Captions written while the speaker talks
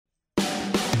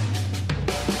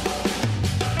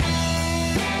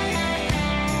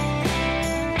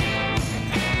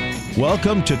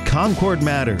Welcome to Concord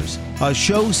Matters, a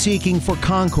show seeking for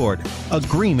concord,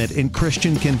 agreement in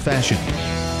Christian confession.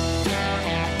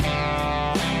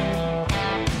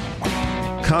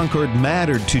 Concord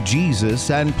mattered to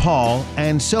Jesus and Paul,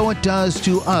 and so it does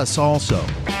to us also.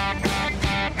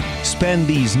 Spend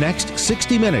these next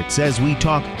 60 minutes as we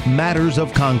talk matters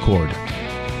of Concord.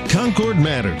 Concord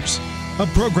Matters, a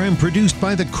program produced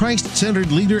by the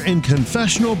Christ-centered leader in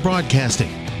confessional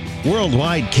broadcasting.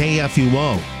 Worldwide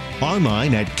KFUO.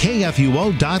 Online at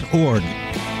kfuo.org.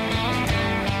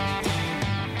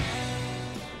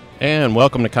 And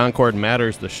welcome to Concord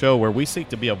Matters, the show where we seek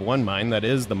to be of one mind, that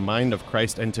is, the mind of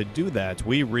Christ. And to do that,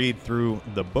 we read through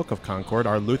the Book of Concord,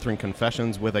 our Lutheran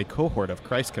confessions, with a cohort of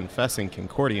Christ-confessing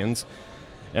Concordians.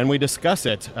 And we discuss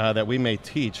it, that we may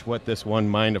teach what this one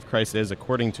mind of Christ is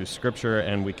according to Scripture,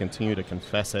 and we continue to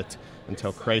confess it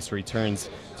until Christ returns.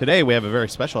 Today, we have a very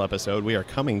special episode. We are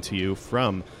coming to you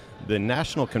from the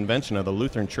National Convention of the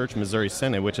Lutheran Church Missouri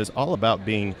Synod, which is all about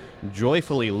being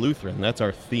joyfully Lutheran. That's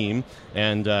our theme.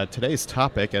 And today's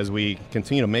topic, as we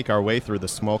continue to make our way through the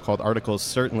Smalcald Articles,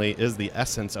 certainly is the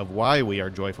essence of why we are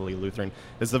joyfully Lutheran,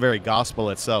 is the very gospel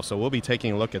itself. So we'll be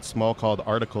taking a look at Smalcald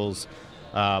Articles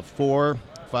 4,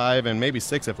 5, and maybe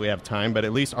 6 if we have time, but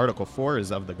at least Article 4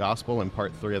 is of the gospel and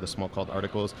Part 3 of the Smalcald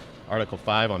Articles, Article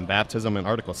 5 on baptism, and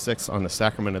Article 6 on the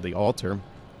sacrament of the altar.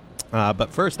 But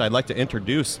first, I'd like to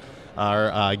introduce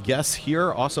our guests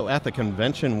here, also at the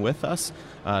convention with us.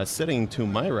 Sitting to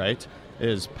my right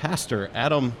is Pastor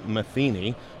Adam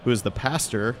Matheny, who is the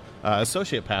pastor,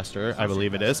 associate pastor, I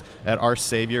believe it is, at Our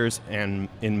Savior's in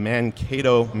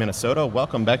Mankato, Minnesota.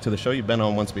 Welcome back to the show. You've been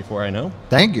on once before, I know.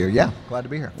 Thank you. Yeah, glad to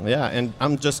be here. Yeah, and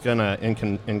I'm just going to,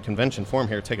 in convention form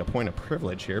here, take a point of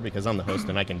privilege here because I'm the host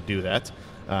and I can do that.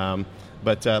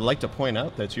 But I'd like to point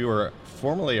out that you were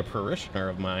formerly a parishioner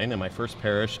of mine in my first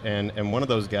parish, and one of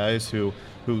those guys who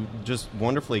just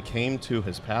wonderfully came to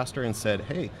his pastor and said,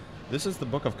 hey, this is the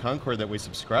Book of Concord that we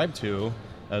subscribe to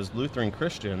as Lutheran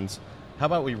Christians. How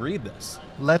about we read this?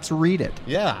 Let's read it.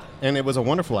 Yeah, and it was a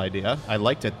wonderful idea. I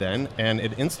liked it then, and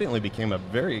it instantly became a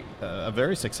very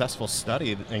successful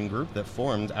study and group that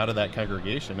formed out of that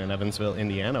congregation in Evansville,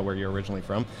 Indiana, where you're originally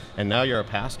from. And now you're a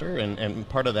pastor, and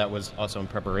part of that was also in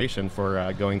preparation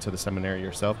for going to the seminary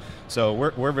yourself. So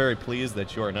we're very pleased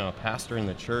that you are now a pastor in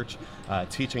the church,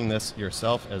 teaching this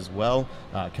yourself as well,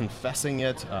 confessing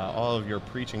it, all of your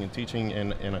preaching and teaching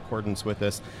in accordance with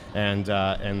this, and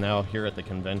now here at the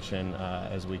convention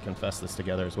as we confess this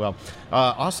together as well.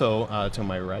 Also, to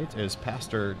my right is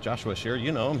Pastor Joshua Shear.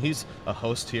 You know him. He's a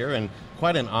host here, and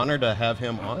quite an honor to have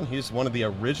him on. He's one of the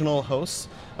original hosts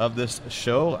of this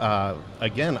show.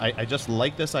 Again, I just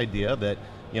like this idea that,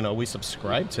 we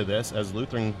subscribe to this as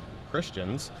Lutheran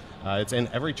Christians. It's in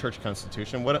every church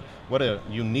constitution. What a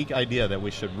unique idea that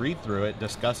we should read through it,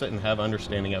 discuss it, and have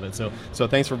understanding of it. So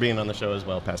thanks for being on the show as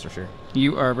well, Pastor Shear.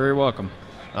 You are very welcome.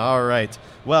 All right.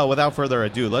 Well, without further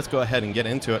ado, let's go ahead and get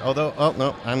into it.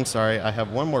 No, I'm sorry. I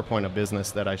have one more point of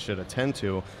business that I should attend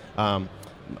to.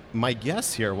 My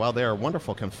guests here, while they are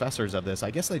wonderful confessors of this,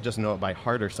 I guess they just know it by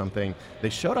heart or something. They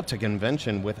showed up to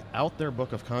convention without their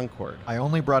Book of Concord. I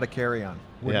only brought a carry-on.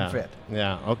 Wouldn't fit.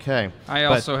 Yeah, okay. I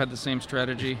also had the same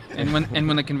strategy. And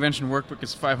when the convention workbook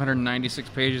is 596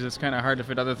 pages, it's kind of hard to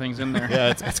fit other things in there.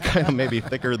 Yeah, it's kind of maybe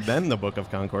thicker than the Book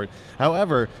of Concord.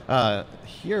 However,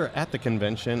 here at the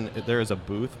convention, there is a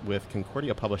booth with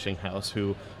Concordia Publishing House,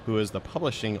 who is the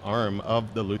publishing arm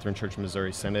of the Lutheran Church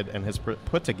Missouri Synod, and has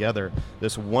put together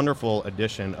this wonderful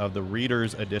edition of the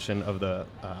Reader's Edition of the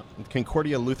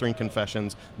Concordia Lutheran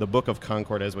Confessions, the Book of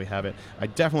Concord as we have it. I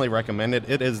definitely recommend it.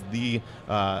 It is the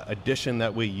edition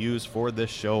that we use for this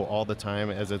show all the time,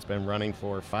 as it's been running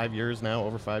for over 5 years now.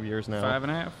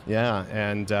 5.5. Yeah,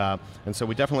 and so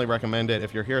we definitely recommend it.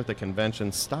 If you're here at the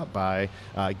convention, stop by,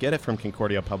 get it from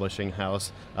Concordia Publishing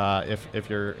House. If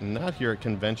you're not here at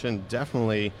convention,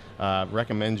 definitely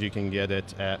recommend you can get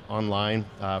it online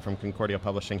from Concordia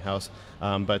Publishing House.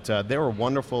 But they were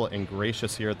wonderful and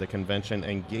gracious here at the convention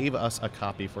and gave us a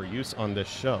copy for use on this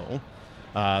show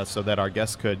so that our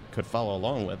guests could follow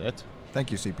along with it. Thank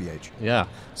you, CPH. Yeah,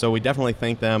 so we definitely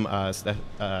thank them.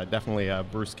 Definitely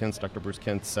Bruce Kintz, Dr. Bruce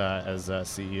Kintz, as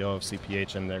CEO of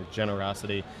CPH, and their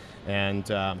generosity. And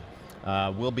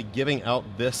we'll be giving out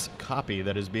this copy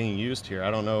that is being used here.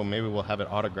 I don't know, maybe we'll have it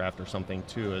autographed or something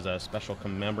too, as a special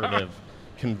commemorative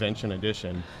convention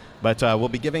edition. But we'll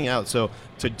be giving out. So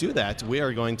to do that, we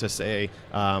are going to say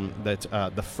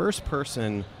that the first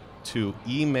person to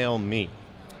email me.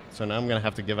 So now I'm going to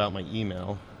have to give out my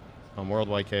email on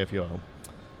Worldwide KFUO.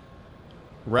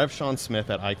 RevSeanSmith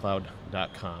at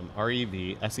iCloud.com.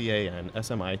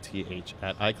 RevSeanSmith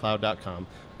at iCloud.com.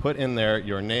 put in there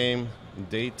your name,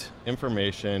 date,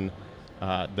 information,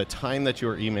 the time that you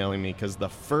are emailing me, because the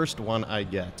first one I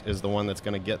get is the one that's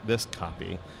going to get this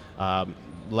copy.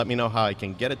 Let me know how I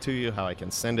can get it to you, how I can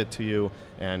send it to you,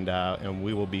 and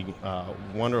we will be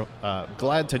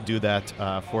glad to do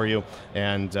that for you.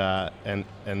 And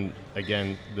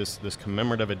again, this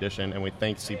commemorative edition, and we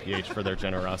thank CPH for their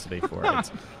generosity for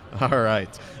it. All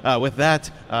right. With that,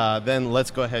 then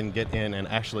let's go ahead and get in and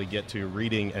actually get to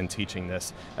reading and teaching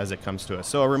this as it comes to us.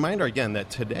 So a reminder again that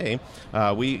today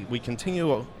we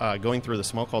continue going through the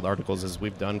Smalcald articles as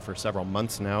we've done for several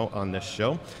months now on this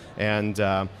show, and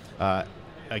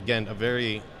again,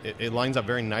 it lines up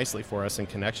very nicely for us in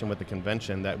connection with the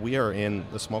convention that we are in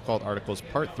the Smalcald Articles,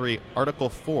 Part 3, Article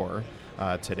 4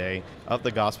 today of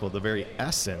the Gospel, the very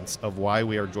essence of why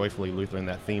we are joyfully Lutheran,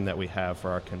 that theme that we have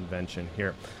for our convention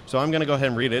here. So I'm going to go ahead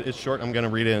and read it. It's short. I'm going to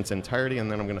read it in its entirety,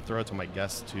 and then I'm going to throw it to my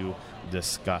guests to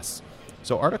discuss.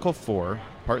 So Article 4,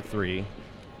 Part 3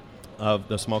 of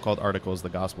the Smalcald Articles, the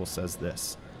Gospel says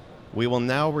this: "We will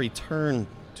now return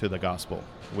to the gospel,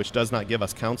 which does not give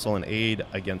us counsel and aid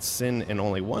against sin in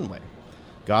only one way.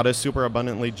 God is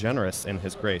superabundantly generous in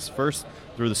his grace, first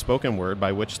through the spoken word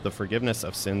by which the forgiveness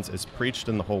of sins is preached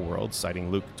in the whole world,"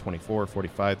 citing Luke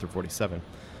 24:45-47.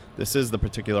 This is the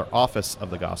particular office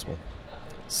of the gospel.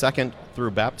 Second,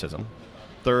 through baptism.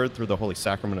 Third, through the holy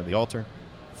sacrament of the altar.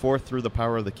 Fourth, through the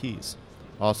power of the keys.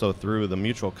 Also through the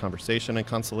mutual conversation and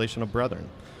consolation of brethren,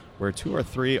 where 2 or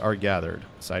 3 are gathered,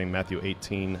 citing Matthew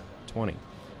 18:20.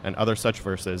 And other such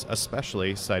verses,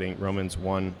 especially citing Romans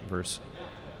 1 verse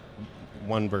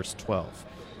 12.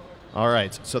 All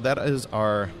right, so that is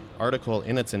our article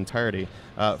in its entirety.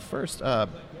 First,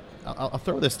 I'll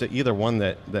throw this to either one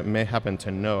that may happen to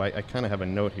know. I kind of have a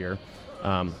note here.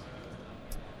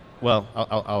 Well,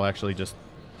 I'll actually just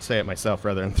say it myself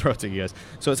rather than throw it to you guys.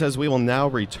 So it says, "We will now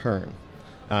return."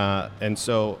 And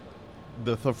so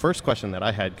the first question that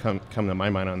I had come to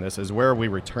my mind on this is, where are we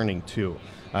returning to?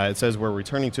 It says we're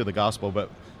returning to the gospel, but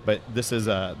this is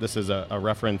a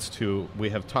reference to, we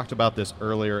have talked about this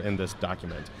earlier in this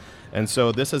document. And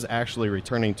so this is actually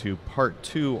returning to Part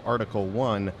 2, Article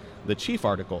 1, the chief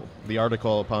article, the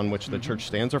article upon which the church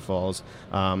stands or falls,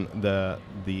 the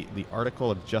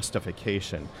article of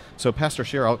justification. So Pastor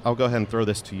Scheer, I'll go ahead and throw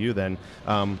this to you then.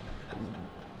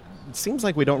 It seems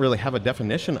like we don't really have a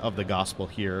definition of the gospel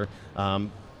here,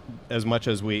 as much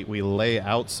as we lay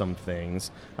out some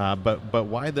things, but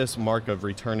why this mark of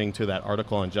returning to that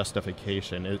article on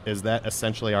justification? Is that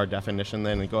essentially our definition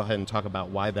then? And go ahead and talk about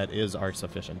why that is our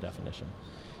sufficient definition.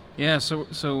 Yeah, so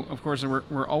of course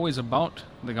we're always about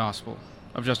the gospel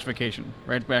of justification,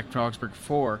 right back to Augsburg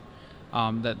 4,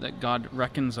 that God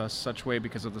reckons us such way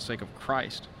because of the sake of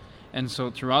Christ. And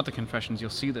so throughout the confessions, you'll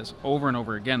see this over and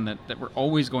over again, that we're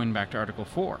always going back to Article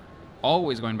 4.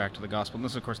 Always going back to the gospel. And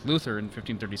this is, of course, Luther in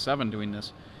 1537 doing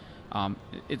this.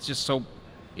 It's just so,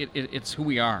 it's who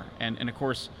we are. And of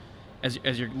course, as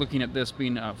you're looking at this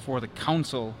being for the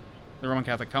council, the Roman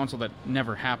Catholic Council that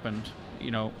never happened,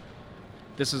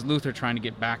 this is Luther trying to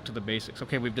get back to the basics.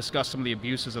 Okay, we've discussed some of the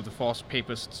abuses of the false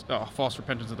papists, false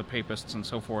repentance of the papists and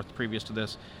so forth previous to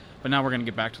this, but now we're going to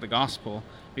get back to the gospel,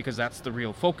 because that's the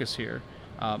real focus here.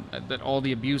 That all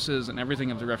the abuses and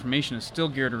everything of the Reformation is still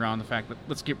geared around the fact that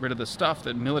let's get rid of the stuff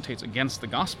that militates against the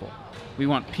gospel. We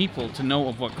want people to know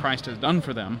of what Christ has done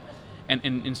for them, and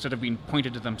instead of being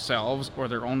pointed to themselves or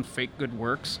their own fake good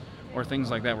works or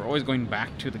things like that, we're always going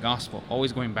back to the gospel,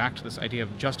 always going back to this idea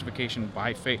of justification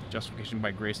by faith, justification by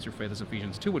grace through faith, as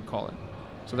Ephesians 2 would call it.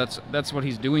 So that's what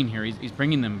he's doing here. He's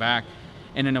bringing them back,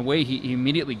 and in a way he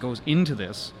immediately goes into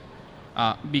this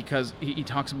because he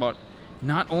talks about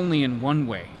not only in one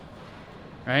way,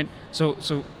 right? So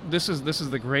this is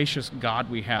the gracious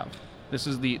God we have. This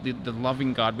is the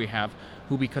loving God we have,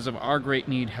 who because of our great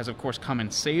need has of course come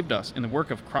and saved us in the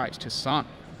work of Christ, his Son.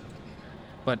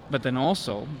 But then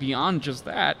also, beyond just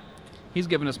that, he's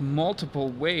given us multiple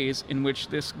ways in which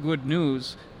this good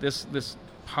news, this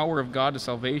power of God to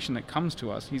salvation that comes to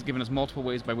us, he's given us multiple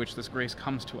ways by which this grace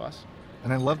comes to us.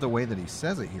 And I love the way that he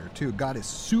says it here, too. God is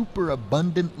super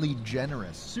abundantly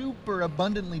generous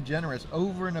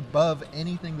over and above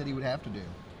anything that he would have to do.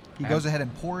 He goes ahead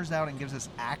and pours out and gives us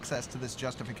access to this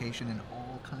justification in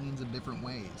all kinds of different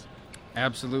ways.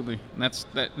 Absolutely. And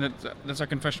that's our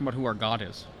confession about who our God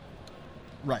is.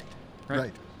 Right.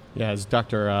 Yeah, as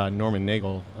Dr. Norman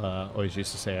Nagel always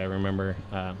used to say, I remember,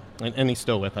 and he's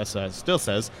still with us, still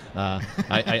says,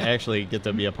 I actually get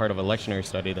to be a part of a lectionary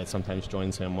study that sometimes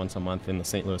joins him once a month in the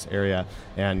St. Louis area,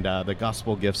 and the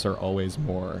gospel gifts are always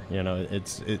more. You know,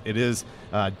 it is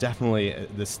definitely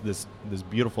this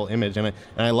beautiful image, and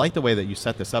I like the way that you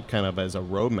set this up kind of as a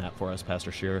roadmap for us,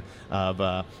 Pastor Scheer,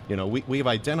 of, we've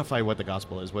identified what the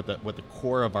gospel is, what the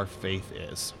core of our faith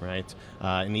is, right?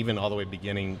 And even all the way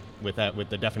beginning with that, with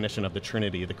the definition of the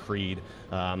Trinity, the creed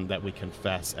that we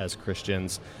confess as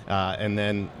Christians. And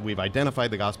then we've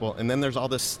identified the gospel, and then there's all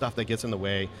this stuff that gets in the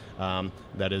way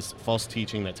that is false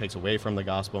teaching that takes away from the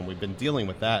gospel, and we've been dealing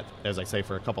with that, as I say,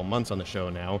 for a couple months on the show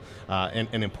now.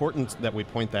 And important that we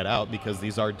point that out, because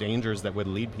these are dangers that would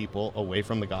lead people away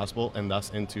from the gospel and thus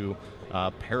into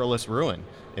perilous ruin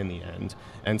in the end.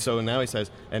 And so now he says,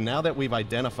 and now that we've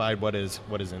identified what is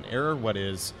an error, what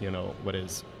is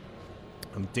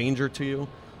danger to you,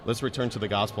 let's return to the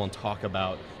gospel and talk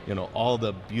about, all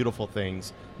the beautiful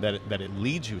things that it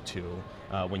leads you to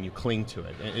when you cling to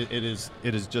it. It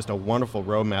is just a wonderful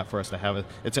roadmap for us to have.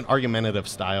 It's an argumentative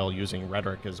style using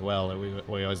rhetoric as well.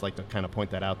 We always like to kind of point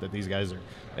that out, that these guys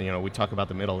are, we talk about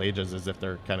the Middle Ages as if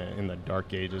they're kind of in the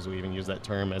Dark Ages. We even use that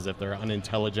term as if they're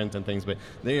unintelligent and things, but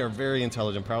they are very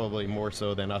intelligent, probably more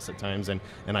so than us at times. And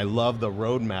I love the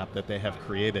roadmap that they have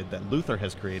created, that Luther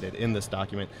has created in this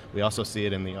document. We also see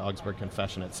it in the Augsburg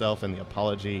Confession itself and the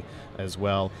Apology as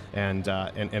well. And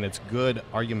it's good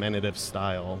argumentative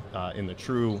style in the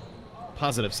true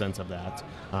positive sense of that,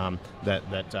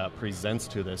 that presents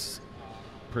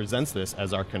this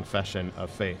as our confession of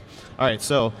faith. All right,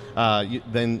 so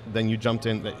then you jumped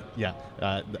in.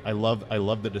 I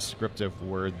love the descriptive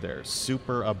word there,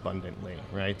 super abundantly,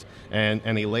 right?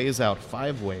 And he lays out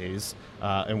 5 ways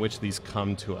in which these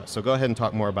come to us. So go ahead and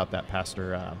talk more about that,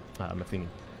 Pastor Matheny.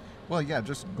 Well, yeah,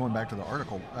 just going back to the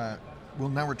article. We'll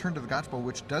now return to the gospel,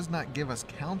 which does not give us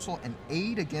counsel and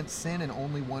aid against sin in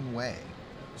only one way.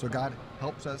 So God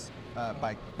helps us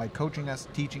by coaching us,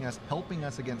 teaching us, helping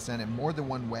us against sin in more than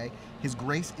one way. His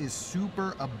grace is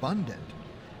super abundant.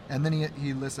 And then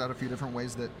he lists out a few different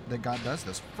ways that God does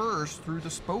this. First, through the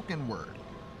spoken word,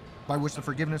 by which the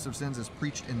forgiveness of sins is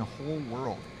preached in the whole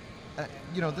world.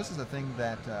 This is a thing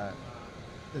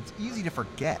that's easy to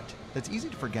forget.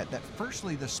 That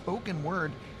firstly, the spoken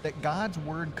word, that God's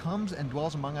word comes and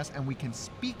dwells among us, and we can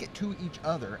speak it to each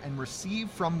other and receive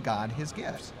from God his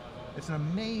gifts. It's an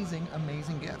amazing,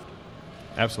 amazing gift.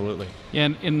 Absolutely. Yeah,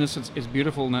 and in this, it's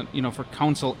beautiful that, for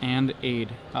counsel and aid,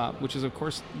 which is, of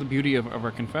course, the beauty of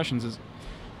our confessions, is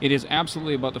it is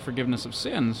absolutely about the forgiveness of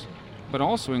sins, but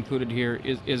also included here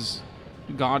is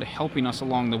God helping us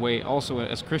along the way also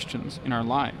as Christians in our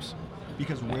lives.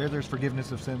 Because where there's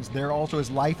forgiveness of sins, there also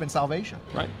is life and salvation.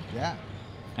 Right. Yeah.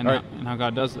 And how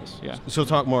God does this, yeah. So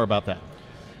talk more about that.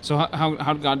 So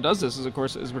how God does this is, of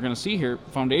course, as we're going to see here,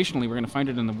 foundationally, we're going to find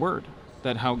it in the Word.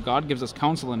 That how God gives us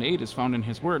counsel and aid is found in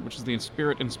His Word, which is the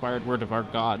Spirit-inspired Word of our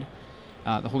God.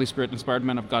 The Holy Spirit inspired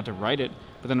men of God to write it,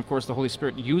 but then, of course, the Holy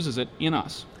Spirit uses it in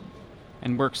us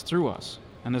and works through us.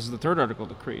 And this is the third article of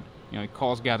the Creed. He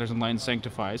calls, gathers, enlightens,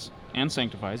 sanctifies.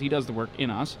 He does the work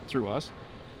in us, through us,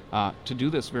 to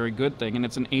do this very good thing, and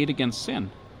it's an aid against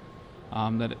sin.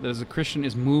 That as a Christian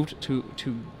is moved to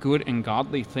good and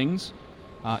godly things,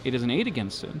 it is an aid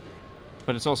against sin,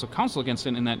 but it's also counsel against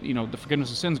sin in that, the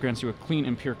forgiveness of sins grants you a clean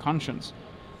and pure conscience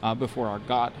before our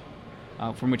God,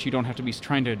 from which you don't have to be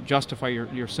trying to justify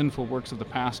your sinful works of the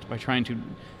past by trying to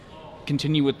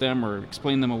continue with them or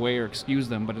explain them away or excuse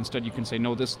them, but instead you can say,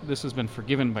 no, this has been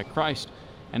forgiven by Christ,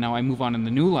 and now I move on in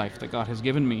the new life that God has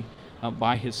given me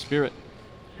by His Spirit.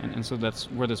 And so that's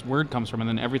where this word comes from, and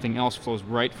then everything else flows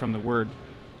right from the word,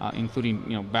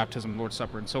 including baptism, Lord's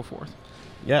Supper, and so forth.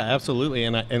 Yeah, absolutely,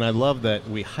 and I love that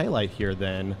we highlight here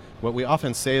then what we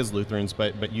often say as Lutherans,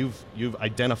 but you've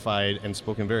identified and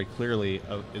spoken very clearly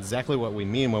of exactly what we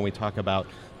mean when we talk about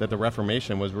that the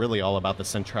Reformation was really all about the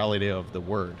centrality of the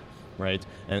Word, right?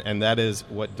 And that is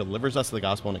what delivers us the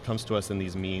gospel, and it comes to us in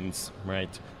these means,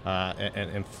 right?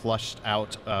 And flushed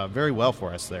out very well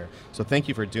for us there. So thank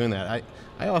you for doing that.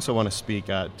 I also want to speak,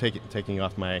 taking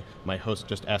off my host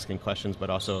just asking questions,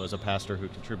 but also as a pastor who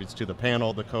contributes to the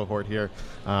panel, the cohort here.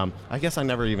 I guess I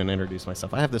never even introduced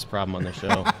myself. I have this problem on the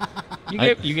show.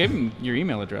 You gave him your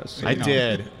email address. I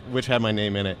did, which had my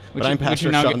name in it. But I'm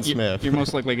Pastor Sean Smith. You're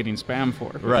most likely getting spam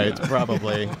for. Right,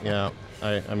 probably, yeah.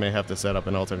 I may have to set up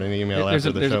an alternate email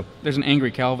after the show. There's an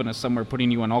angry Calvinist somewhere putting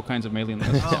you on all kinds of mailing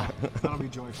lists. That'll be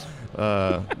joyous.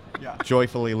 Yeah.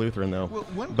 Joyfully Lutheran, though. Well,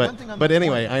 one thing on but that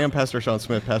anyway, point- I am Pastor Sean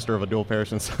Smith, pastor of a dual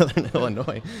parish in Southern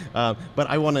Illinois. But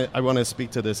I want to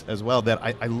speak to this as well, that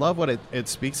I love what it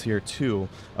speaks here, too,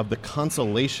 of the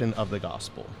consolation of the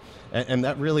gospel. And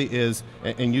that really is,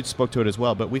 and you spoke to it as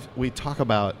well, but we talk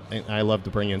about, and I love to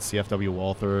bring in C.F.W.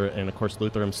 Walther and, of course,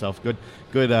 Luther himself, good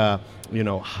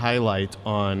highlight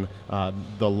on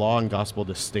the law and gospel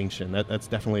distinction. That's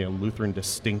definitely a Lutheran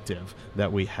distinctive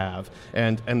that we have.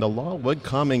 And the law would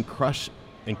come and crush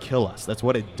and kill us. That's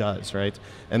what it does, right?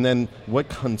 And then what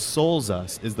consoles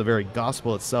us is the very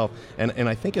gospel itself. And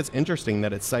I think it's interesting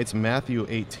that it cites Matthew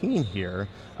 18 here,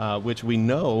 which we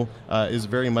know is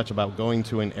very much about going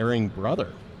to an erring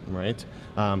brother, right?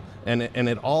 And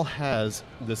it all has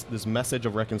this message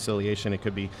of reconciliation. It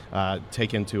could be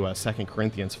taken to 2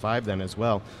 Corinthians 5 then as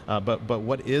well. But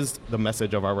what is the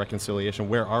message of our reconciliation?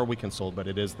 Where are we consoled? But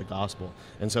it is the gospel.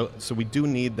 And so we do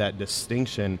need that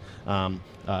distinction, and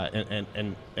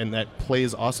that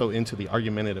plays also into the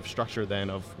argumentative structure then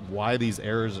of why these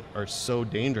errors are so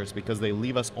dangerous, because they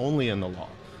leave us only in the law.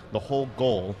 The whole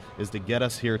goal is to get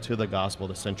us here to the gospel,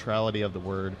 the centrality of the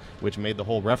word, which made the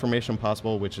whole Reformation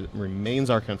possible, which remains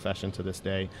our confession to this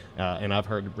day. And I've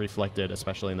heard reflected,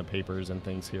 especially in the papers and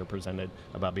things here presented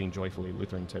about being joyfully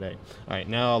Lutheran today. All right,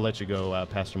 now I'll let you go,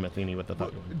 Pastor Matheny, with the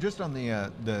thought. Just on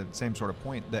the same sort of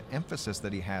point, the emphasis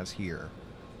that he has here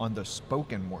on the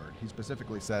spoken word. He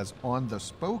specifically says on the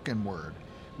spoken word,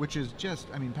 which is just,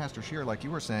 Pastor Scheer, like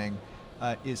you were saying,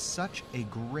 is such a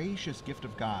gracious gift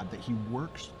of God that he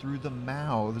works through the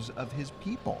mouths of his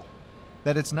people.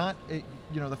 That it's not,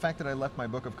 the fact that I left my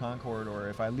Book of Concord, or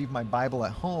if I leave my Bible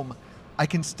at home, I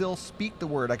can still speak the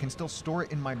word. I can still store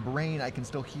it in my brain. I can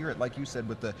still hear it, like you said,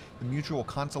 with the mutual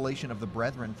consolation of the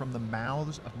brethren from the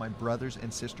mouths of my brothers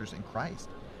and sisters in Christ.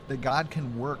 That God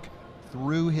can work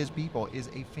through his people is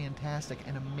a fantastic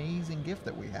and amazing gift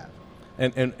that we have.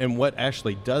 And what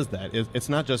actually does that is, it's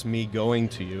not just me going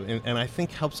to you, and I think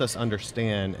helps us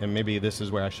understand, and maybe this is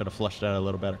where I should have fleshed it out a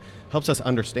little better, helps us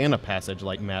understand a passage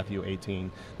like Matthew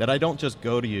 18, that I don't just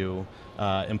go to you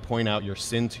and point out your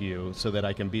sin to you so that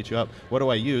I can beat you up. What do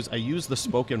I use? I use the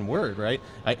spoken word, right?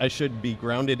 I should be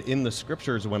grounded in the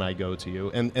scriptures when I go to you,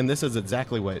 and this is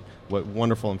exactly what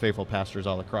wonderful and faithful pastors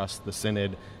all across the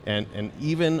synod, and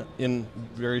even in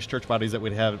various church bodies that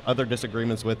we'd have other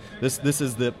disagreements with, this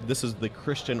is the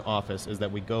Christian office, is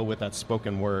that we go with that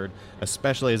spoken word,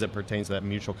 especially as it pertains to that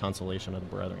mutual consolation of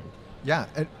the brethren. Yeah,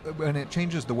 and it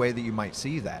changes the way that you might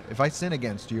see that. If I sin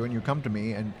against you and you come to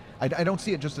me, and I don't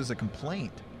see it just as a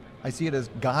complaint. I see it as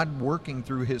God working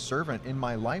through his servant in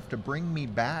my life to bring me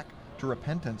back to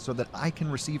repentance so that I can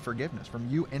receive forgiveness from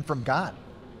you and from God.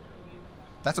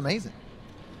 That's amazing.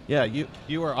 Yeah,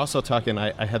 you were also talking,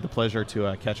 I had the pleasure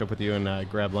to catch up with you and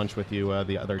grab lunch with you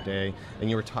the other day, and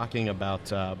you were talking about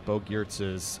Bo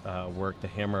Geertz's work, The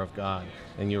Hammer of God,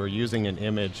 and you were using an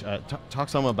image. Talk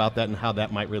some about that and how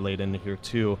that might relate into here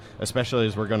too, especially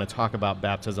as we're going to talk about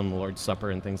baptism, the Lord's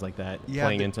Supper, and things like that,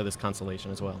 playing into this consolation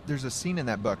as well. There's a scene in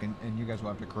that book, and you guys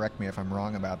will have to correct me if I'm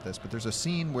wrong about this, but there's a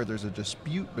scene where there's a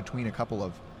dispute between a couple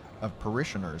of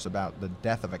parishioners about the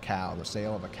death of a cow, the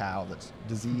sale of a cow that's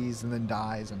diseased and then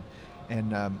dies,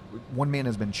 and one man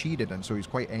has been cheated, and so he's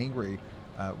quite angry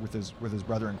with his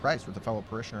brother in Christ, with a fellow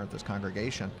parishioner at this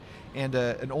congregation, and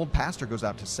an old pastor goes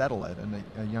out to settle it, and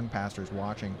a young pastor is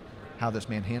watching how this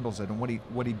man handles it, and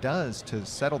what he does to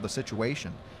settle the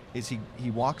situation is he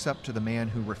walks up to the man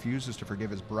who refuses to forgive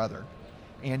his brother,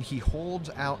 and he holds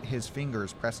out his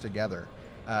fingers pressed together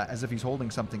as if he's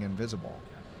holding something invisible.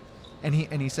 And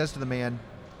he says to the man,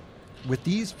 with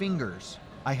these fingers,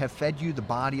 I have fed you the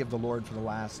body of the Lord for the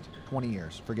last 20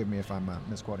 years. Forgive me if I'm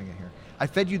misquoting it here. I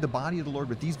fed you the body of the Lord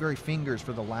with these very fingers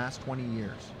for the last 20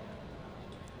 years.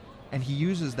 And he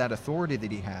uses that authority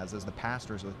that he has as the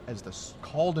pastor, as the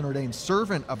called and ordained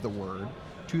servant of the word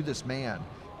to this man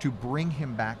to bring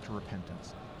him back to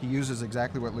repentance. He uses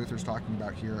exactly what Luther's talking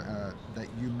about here that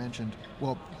you mentioned.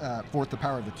 Well, forth the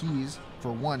power of the keys,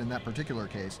 for one, in that particular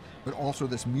case, but also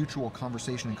this mutual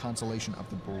conversation and consolation of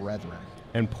the brethren.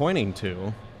 And pointing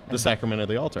to the sacrament of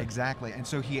the altar. Exactly. And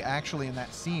so he actually, in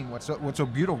that scene, what's so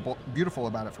beautiful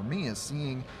about it for me is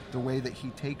seeing the way that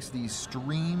he takes these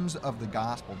streams of the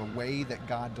gospel, the way that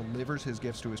God delivers his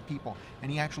gifts to his people,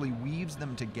 and he actually weaves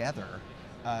them together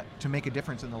to make a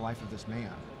difference in the life of this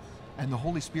man. And the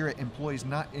Holy Spirit employs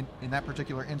not, in that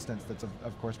particular instance, that's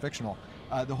of course fictional,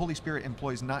 the Holy Spirit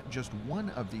employs not just one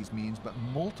of these means, but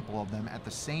multiple of them at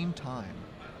the same time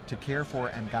to care for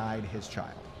and guide his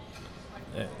child.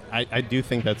 I do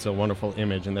think that's a wonderful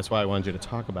image, and that's why I wanted you to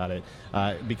talk about it,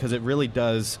 because it really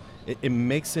does, it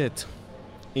makes it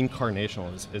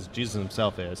incarnational as Jesus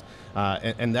himself is.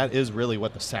 And that is really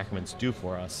what the sacraments do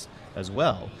for us as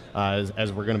well,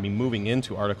 as we're going to be moving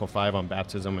into Article 5 on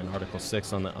baptism and Article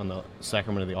 6 on the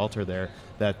sacrament of the altar there,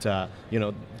 that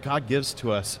God gives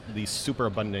to us these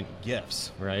superabundant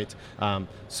gifts, right?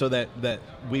 So that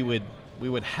we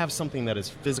would have something that is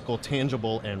physical,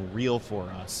 tangible, and real for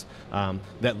us,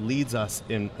 that leads us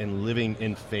in living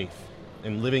in faith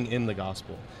and living in the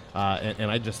gospel. And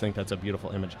I just think that's a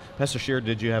beautiful image. Pastor Scheer,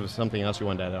 did you have something else you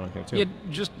wanted to add on here too? Yeah,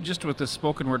 just with the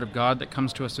spoken word of God that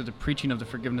comes to us through the preaching of the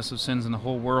forgiveness of sins in the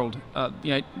whole world.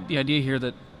 The idea here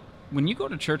that when you go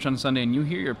to church on Sunday and you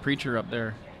hear your preacher up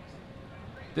there,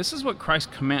 this is what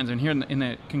Christ commands. And here in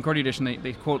the Concordia edition,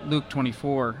 they quote Luke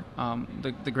 24,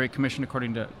 the Great Commission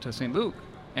according to St. Luke,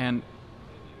 and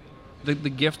the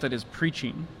gift that is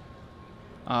preaching.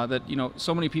 That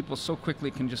so many people so quickly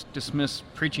can just dismiss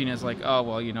preaching as like, oh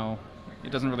well,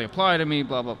 it doesn't really apply to me,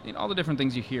 blah blah, all the different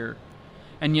things you hear,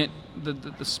 and yet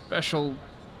the special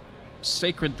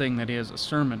sacred thing that is a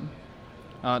sermon.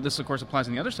 This of course applies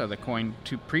on the other side of the coin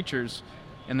to preachers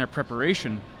in their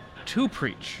preparation to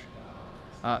preach.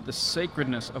 The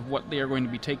sacredness of what they are going to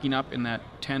be taking up in that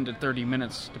 10 to 30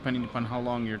 minutes, depending upon how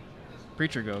long your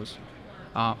preacher goes.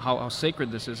 How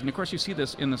sacred this is. And of course you see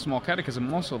this in the small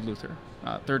catechism also of Luther.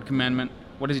 Third commandment,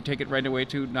 what does he take it right away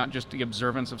to? Not just the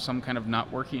observance of some kind of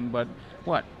not working, but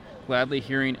what? Gladly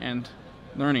hearing and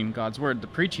learning God's word, the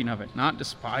preaching of it, not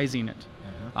despising it.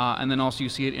 And then also you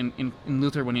see it in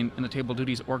Luther when in the table of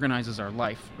duties organizes our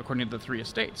life according to the three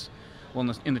estates. Well,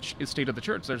 in the state of the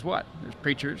church, there's what? There's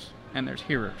preachers and there's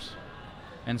hearers.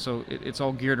 And so it's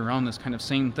all geared around this kind of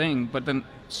same thing, but then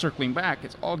circling back,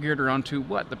 it's all geared around to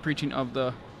what? The preaching of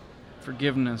the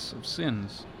forgiveness of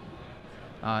sins.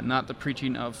 Not the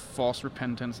preaching of false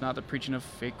repentance, not the preaching of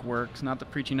fake works, not the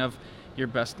preaching of your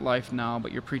best life now,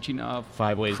 but you're preaching of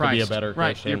 5 ways Christ. To be a better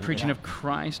Christian. Right, you're preaching of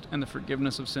Christ and the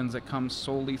forgiveness of sins that comes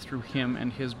solely through Him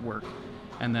and His work.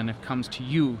 And then it comes to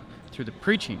you through the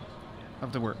preaching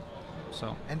of the Word.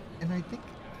 So. And I think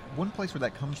one place where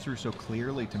that comes through so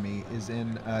clearly to me is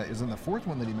in the fourth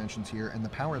one that he mentions here, and the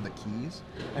power of the keys,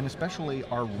 and especially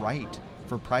our right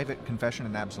for private confession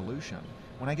and absolution.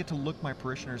 When I get to look my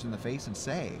parishioners in the face and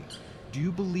say, do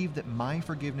you believe that my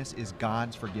forgiveness is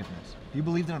God's forgiveness? Do you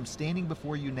believe that I'm standing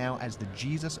before you now as the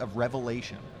Jesus of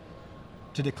Revelation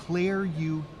to declare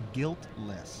you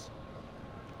guiltless?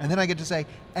 And then I get to say,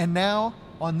 and now,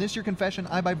 on this your confession,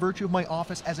 I, by virtue of my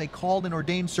office as a called and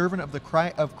ordained servant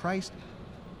of Christ,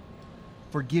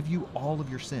 forgive you all of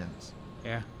your sins.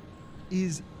 Yeah.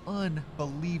 Is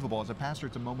unbelievable. As a pastor,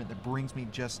 it's a moment that brings me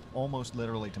just almost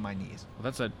literally to my knees.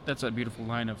 Well, that's a beautiful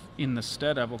line of in the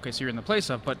stead of, okay, so you're in the place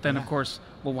of, but then of course,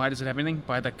 well, why does it have anything?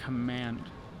 By the command.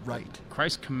 Right.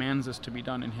 Christ commands this to be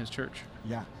done in His church.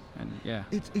 Yeah. And yeah.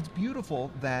 It's beautiful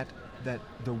that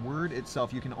the word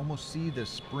itself, you can almost see the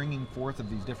springing forth of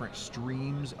these different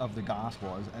streams of the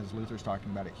gospel, as Luther's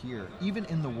talking about it here, even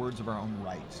in the words of our own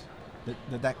rights.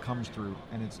 That comes through,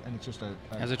 and it's just a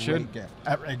as it great should. gift.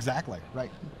 Exactly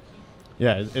right.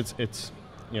 Yeah, it's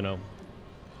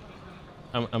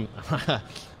I'm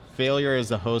failure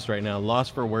as a host right now,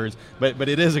 lost for words, but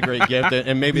it is a great gift,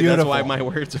 and maybe that's why my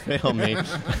words fail me.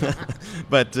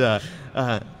 But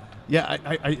yeah,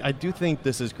 I do think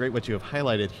this is great what you have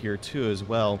highlighted here too as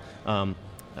well.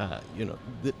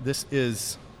 This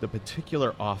is the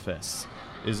particular office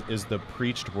is the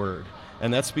preached word.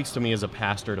 And that speaks to me as a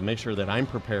pastor to make sure that I'm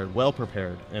prepared, well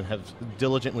prepared, and have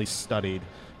diligently studied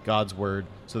God's word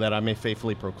so that I may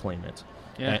faithfully proclaim it.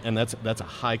 Yeah. And that's a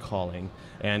high calling.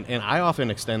 And I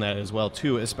often extend that as well,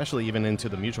 too, especially even into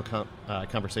the mutual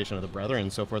conversation of the brethren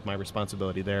and so forth, my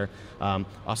responsibility there.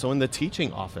 Also in the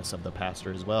teaching office of the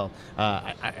pastor as well.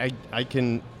 I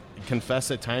can confess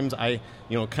at times I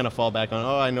kind of fall back on,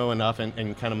 I know enough,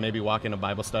 and kind of maybe walk into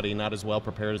Bible study not as well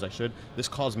prepared as I should. This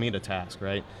calls me to task,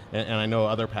 right? And I know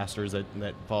other pastors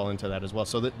that fall into that as well.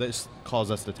 So this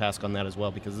calls us to task on that as well,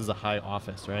 because this is a high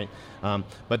office, right?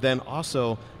 But then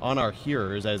also on our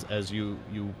hearers, as you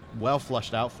well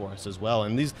flushed out for us as well.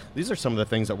 And these are some of the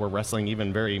things that we're wrestling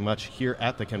even very much here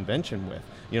at the convention with.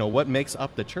 What makes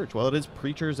up the church? Well, it is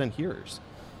preachers and hearers.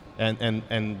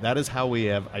 And that is how we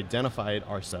have identified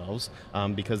ourselves,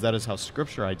 because that is how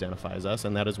Scripture identifies us,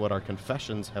 and that is what our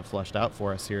confessions have fleshed out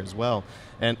for us here as well.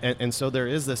 And so there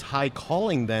is this high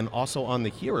calling then also on the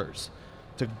hearers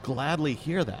to gladly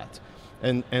hear that.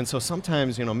 And so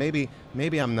sometimes, maybe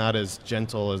I'm not as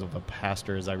gentle as of a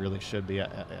pastor as I really should be. I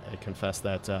confess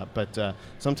that. But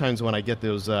sometimes when I get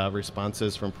those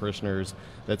responses from parishioners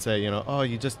that say, oh,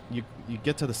 you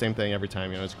get to the same thing every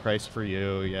time. It's Christ for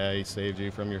you. Yeah, he saved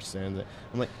you from your sins.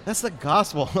 I'm like, that's the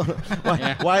gospel.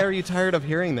 Why are you tired of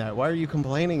hearing that? Why are you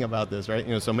complaining about this,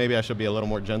 right? So maybe I should be a little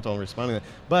more gentle in responding to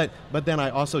that. But then I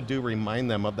also do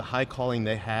remind them of the high calling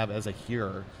they have as a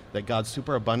hearer, that God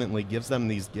super abundantly gives them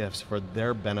these gifts for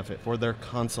their benefit, for their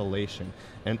consolation.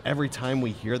 And every time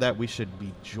we hear that, we should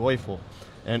be joyful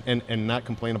and not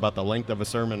complain about the length of a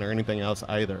sermon or anything else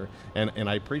either. And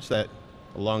I preach that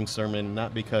long sermon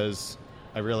not because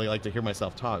I really like to hear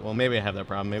myself talk. Well, maybe I have that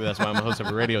problem. Maybe that's why I'm a host of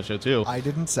a radio show too. I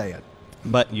didn't say it.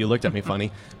 But you looked at me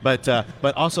funny. But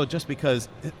also just because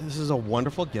this is a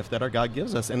wonderful gift that our God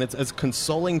gives us, and it's as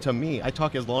consoling to me. I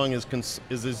talk as long as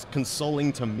is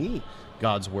consoling to me,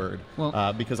 God's word,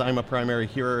 because I'm a primary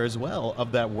hearer as well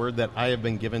of that word that I have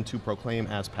been given to proclaim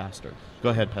as pastor. Go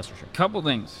ahead, Pastor Sher. Couple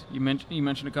things. You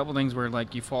mentioned a couple things where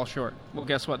you fall short. Well,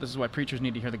 guess what? This is why preachers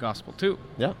need to hear the gospel too.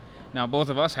 Yeah. Now, both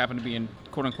of us happen to be in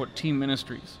quote-unquote team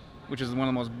ministries, which is one of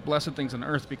the most blessed things on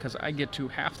earth because I get to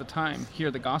half the time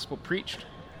hear the gospel preached.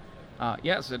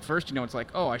 Yes, at first, it's like,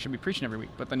 oh, I should be preaching every week.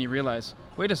 But then you realize,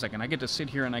 wait a second, I get to sit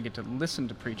here and I get to listen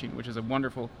to preaching, which is a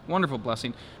wonderful, wonderful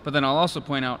blessing. But then I'll also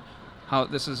point out how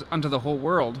this is unto the whole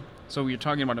world. So you're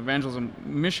talking about evangelism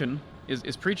mission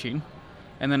is preaching.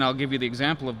 And then I'll give you the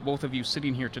example of both of you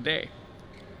sitting here today.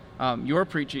 Your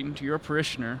preaching to your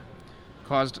parishioner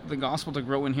caused the gospel to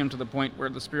grow in him to the point where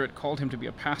the Spirit called him to be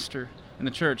a pastor in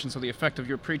the church. And so the effect of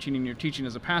your preaching and your teaching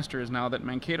as a pastor is now that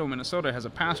Mankato, Minnesota has a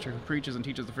pastor who preaches and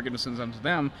teaches the forgiveness of sins unto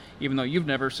them, even though you've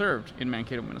never served in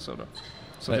Mankato, Minnesota.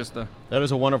 So that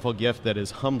is a wonderful gift that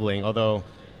is humbling, although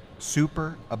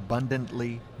super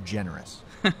abundantly generous.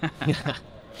 Yeah.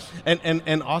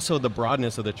 And also the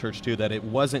broadness of the church too, that it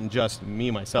wasn't just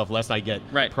me myself, lest I get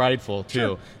prideful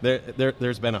too. Sure.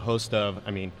 There's been a host of,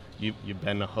 you've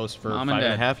been a host for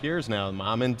 5.5 years now,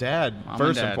 mom and dad,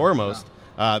 first and foremost.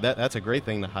 Yeah. That's a great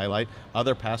thing to highlight.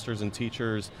 Other pastors and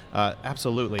teachers,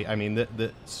 absolutely.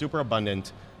 The super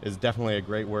abundant is definitely a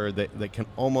great word that can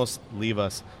almost leave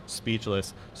us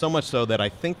speechless. So much so that I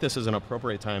think this is an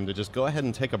appropriate time to just go ahead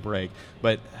and take a break.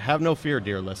 But have no fear,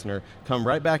 dear listener. Come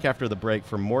right back after the break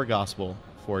for more gospel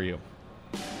for you.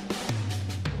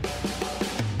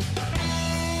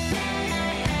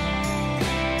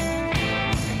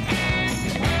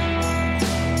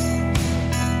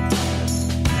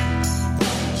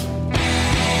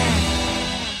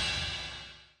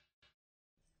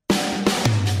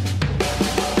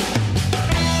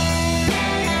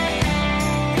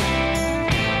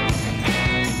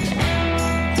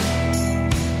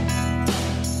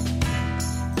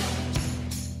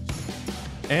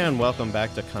 And welcome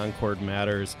back to Concord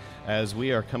Matters, as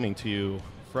we are coming to you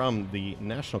from the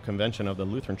National Convention of the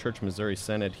Lutheran Church Missouri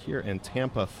Synod here in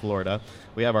Tampa, Florida.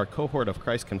 We have our cohort of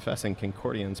Christ Confessing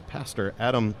Concordians, Pastor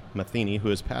Adam Matheny,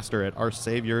 who is pastor at Our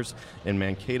Saviors in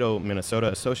Mankato, Minnesota,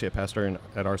 associate pastor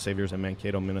at Our Saviors in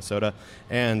Mankato, Minnesota,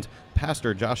 and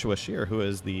Pastor Joshua Scheer, who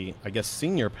is the,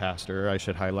 senior pastor, I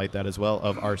should highlight that as well,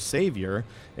 of Our Savior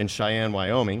in Cheyenne,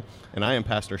 Wyoming. And I am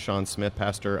Pastor Sean Smith,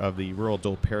 pastor of the rural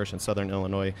Dole Parish in Southern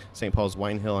Illinois, St. Paul's,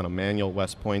 Wine Hill, and Emmanuel,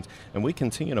 West Point. And we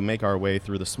continue to make our way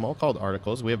through the Smalcald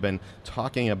articles. We have been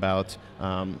talking about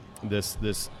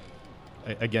this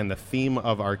again, the theme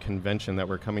of our convention that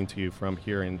we're coming to you from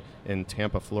here in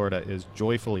Tampa, Florida, is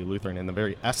Joyfully Lutheran. And the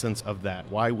very essence of that,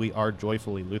 why we are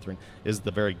joyfully Lutheran, is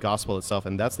the very gospel itself.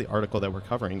 And that's the article that we're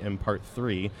covering in part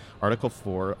 3, article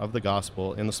 4 of the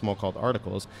gospel in the Smalcald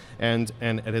articles. And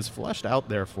it is fleshed out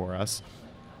there for us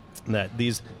that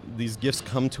these gifts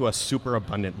come to us super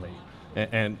abundantly.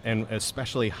 And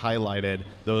especially highlighted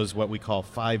those what we call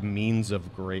 5 means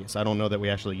of grace. I don't know that we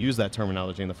actually use that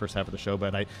terminology in the first half of the show,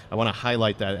 but I want to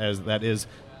highlight that, as that is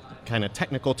kind of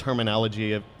technical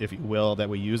terminology, if you will, that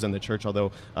we use in the church,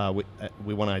 although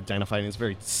we want to identify it. It's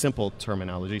very simple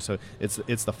terminology. So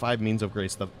it's the 5 means of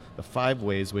grace, the 5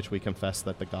 ways which we confess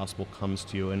that the gospel comes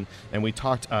to you. And we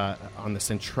talked on the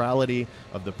centrality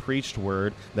of the preached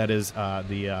word, that is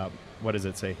what does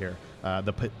it say here?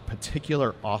 The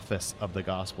particular office of the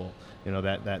gospel,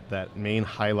 that main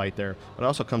highlight there. It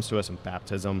also comes to us in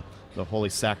baptism, the holy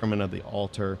sacrament of the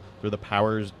altar, through the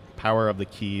power of the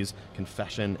keys,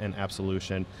 confession and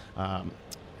absolution.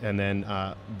 And then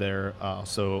there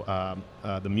also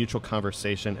the mutual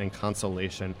conversation and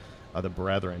consolation the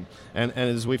brethren. And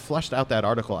as we fleshed out that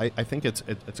article, I think it's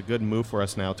a good move for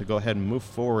us now to go ahead and move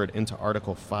forward into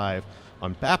Article 5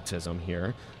 on baptism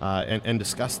here, and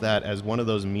discuss that as one of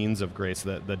those means of grace,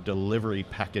 the delivery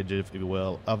package, if you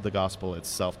will, of the gospel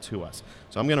itself to us.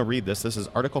 So I'm going to read this. This is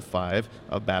Article 5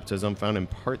 of baptism, found in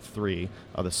Part 3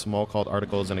 of the Smalcald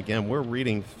Articles. And again, we're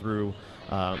reading through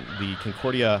the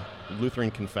Concordia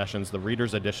Lutheran Confessions, the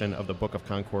Reader's Edition of the Book of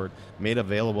Concord, made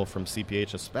available from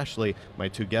CPH, especially my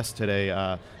two guests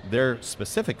today. Their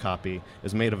specific copy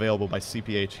is made available by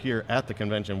CPH here at the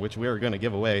convention, which we are going to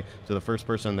give away to the first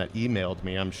person that emailed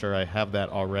me. I'm sure I have that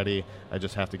already. I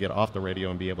just have to get off the radio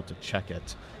and be able to check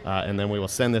it. And then we will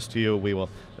send this to you.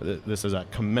 This is a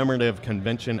commemorative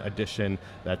convention edition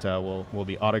that will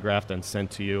be autographed and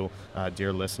sent to you,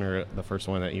 dear listener, the first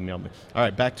one that emailed me. All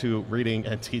right, back to reading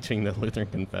and teaching the Lutheran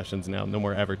Confessions now. No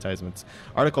more advertisements.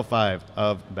 Article 5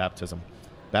 of baptism.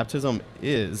 Baptism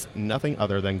is nothing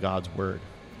other than God's word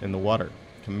in the water,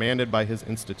 commanded by his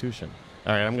institution.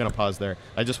 All right, I'm going to pause there.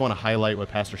 I just want to highlight what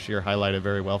Pastor Scheer highlighted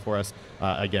very well for us.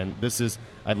 Again,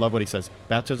 I love what he says.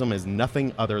 Baptism is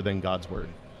nothing other than God's word.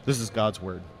 This is God's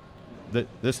word.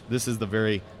 This is the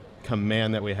very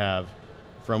command that we have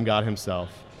from God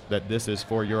himself, that this is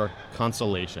for your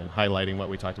consolation, highlighting what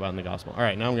we talked about in the gospel. All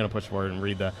right, now I'm going to push forward and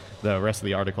read the rest of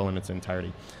the article in its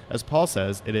entirety. As Paul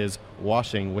says, it is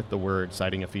washing with the word,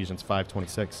 citing Ephesians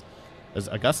 5:26. As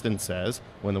Augustine says,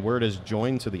 when the word is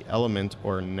joined to the element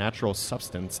or natural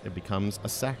substance, it becomes a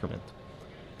sacrament.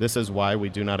 This is why we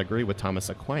do not agree with Thomas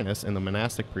Aquinas and the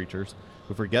monastic preachers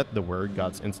who forget the word,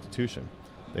 God's institution.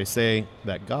 They say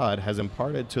that God has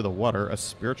imparted to the water a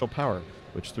spiritual power,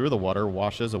 which through the water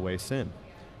washes away sin.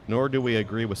 Nor do we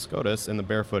agree with Scotus and the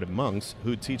barefooted monks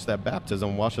who teach that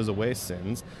baptism washes away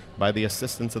sins by the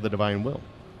assistance of the divine will.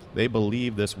 They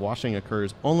believe this washing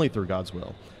occurs only through God's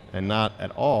will, and not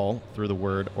at all through the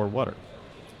word or water.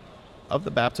 Of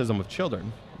the baptism of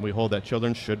children, we hold that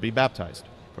children should be baptized,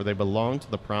 for they belong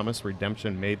to the promised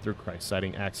redemption made through Christ,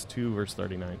 citing Acts 2, verse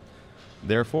 39.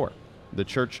 Therefore, the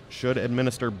church should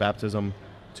administer baptism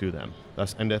to them.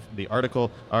 Thus endeth the article.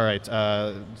 All right,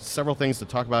 several things to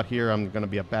talk about here. I'm going to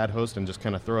be a bad host and just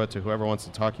kind of throw it to whoever wants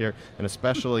to talk here, and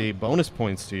especially bonus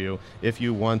points to you if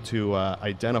you want to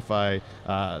identify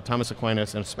Thomas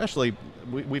Aquinas, and especially,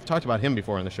 we've talked about him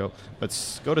before on the show, but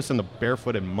Scotus and the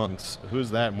barefooted monks.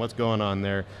 Who's that and what's going on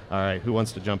there? All right, who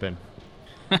wants to jump in?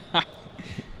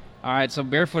 All right, so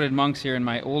barefooted monks here in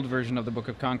my old version of the Book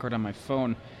of Concord on my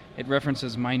phone, it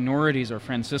references minorities or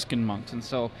Franciscan monks. And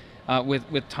so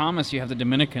with Thomas, you have the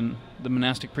Dominican, the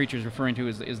monastic preachers referring to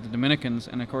is the Dominicans,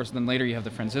 and of course then later you have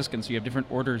the Franciscans. So you have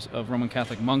different orders of Roman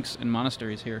Catholic monks and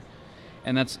monasteries here.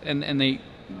 And this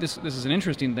is an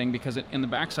interesting thing because in the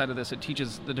backside of this, it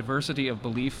teaches the diversity of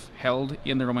belief held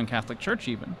in the Roman Catholic Church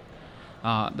even.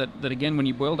 That again, when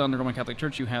you boil down the Roman Catholic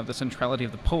Church, you have the centrality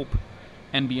of the Pope.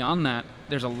 And beyond that,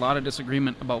 there's a lot of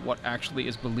disagreement about what actually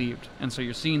is believed. And so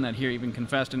you're seeing that here even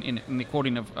confessed in the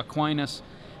quoting of Aquinas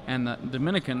and the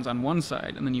Dominicans on one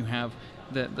side, and then you have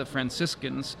the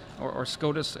Franciscans or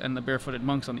Scotus and the barefooted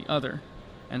monks on the other.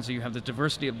 And so you have the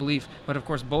diversity of belief, but of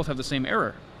course both have the same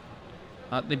error.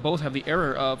 They both have the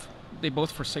error of, they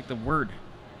both forsake the word,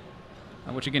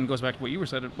 which again goes back to what you were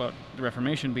said about the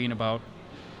Reformation being about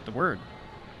the word,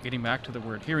 getting back to the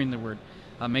word, hearing the word.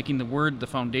 Making the word the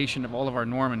foundation of all of our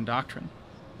norm and doctrine.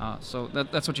 So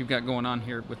that's what you've got going on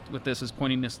here with this, is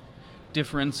pointing this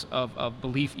difference of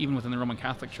belief even within the Roman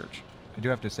Catholic Church. I do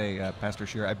have to say, Pastor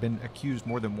Scheer, I've been accused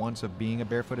more than once of being a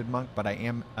barefooted monk, but I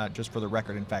am, just for the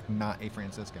record, in fact, not a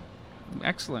Franciscan.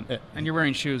 Excellent. And you're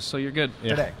wearing shoes, so you're good. Yeah.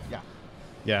 Today, yeah.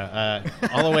 Yeah,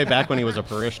 all the way back when he was a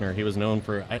parishioner, he was known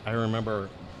for, I remember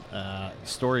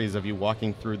stories of you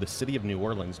walking through the city of New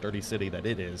Orleans, dirty city that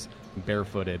it is,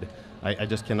 barefooted. I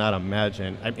just cannot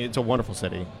imagine. It's a wonderful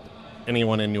city.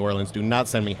 Anyone in New Orleans, do not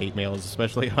send me hate mails,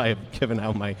 especially I have given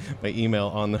out my email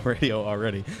on the radio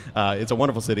already. It's a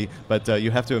wonderful city, but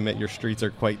you have to admit your streets are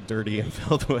quite dirty and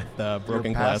filled with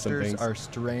broken glass and things. Your pastors are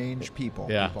strange people.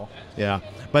 Yeah, people. yeah.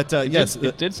 But yes.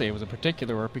 It did say it was a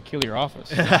particular or peculiar office.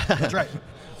 That's right.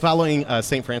 Following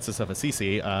St. Francis of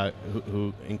Assisi,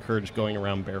 who encouraged going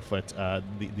around barefoot,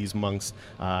 these monks,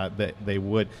 that they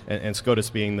would, and Scotus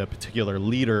being the particular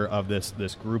leader of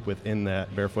this group within the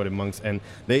barefooted monks, and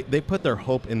they put put their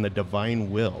hope in the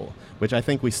divine will, which I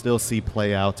think we still see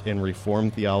play out in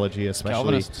Reformed theology, especially.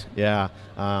 Calvinists. Yeah,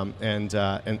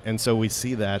 and so we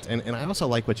see that, and I also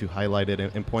like what you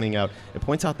highlighted in pointing out. It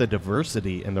points out the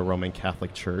diversity in the Roman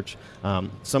Catholic Church.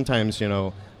 Sometimes,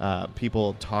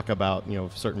 people talk about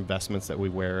certain vestments that we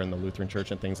wear in the Lutheran Church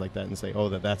and things like that, and say, oh,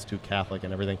 that's too Catholic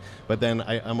and everything. But then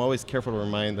I'm always careful to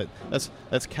remind that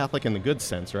that's Catholic in the good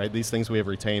sense, right? These things we have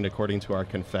retained according to our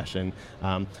confession.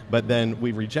 But then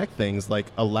we reject things like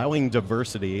allowing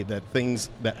diversity, that things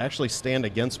that actually stand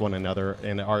against one another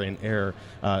and are in error,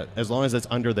 as long as it's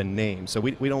under the name. So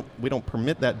we don't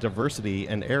permit that diversity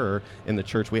and error in the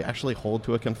church. We actually hold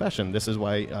to a confession. This is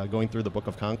why going through the Book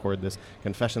of Concord, this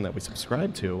confession that we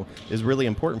subscribe to, is really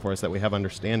important for us, that we have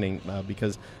understanding,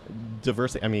 because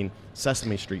diversity,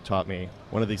 Sesame Street taught me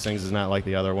one of these things is not like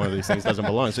the other, one of these things doesn't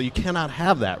belong. So you cannot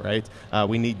have that, right?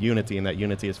 We need unity, and that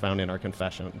unity is found in our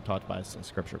confession, taught by us in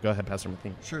Scripture. Go ahead, Pastor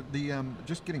Matheny. Sure.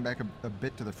 Just getting back a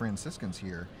bit to the Franciscans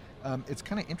here, it's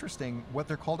kind of interesting what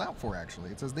they're called out for,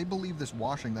 actually. It says they believe this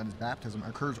washing, that is baptism,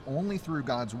 occurs only through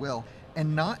God's will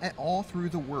and not at all through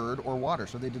the word or water.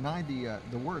 So they deny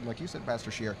the word, like you said,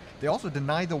 Pastor Scheer. They also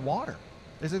deny the water.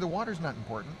 They say the water's not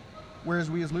important,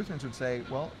 whereas we as Lutherans would say,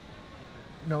 well,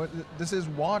 no, this is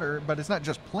water, but it's not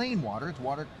just plain water. It's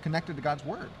water connected to God's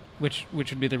word. Which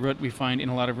would be the root we find in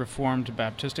a lot of Reformed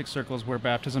Baptistic circles, where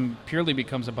baptism purely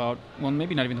becomes about, well,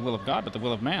 maybe not even the will of God, but the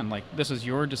will of man. Like, this is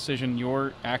your decision,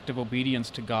 your act of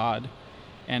obedience to God,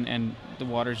 and the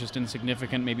water is just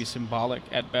insignificant, maybe symbolic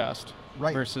at best.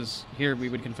 Right. Versus here we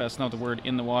would confess, no, the word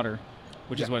in the water,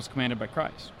 which is what's commanded by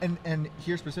Christ. And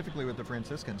here specifically with the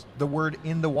Franciscans, the word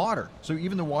in the water. So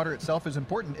even the water itself is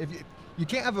important. If you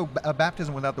can't have a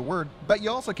baptism without the word, but you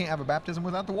also can't have a baptism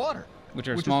without the water. Which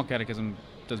our small catechism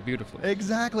does beautifully.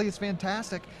 Exactly, it's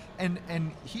fantastic.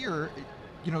 And here,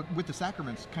 with the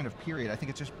sacraments kind of period, I think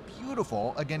it's just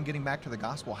beautiful, again, getting back to the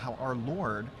gospel, how our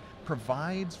Lord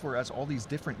provides for us all these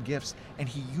different gifts, and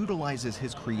he utilizes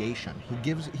his creation.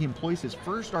 He employs his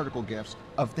first article gifts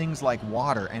of things like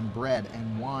water and bread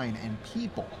and wine and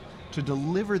people to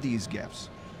deliver these gifts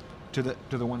to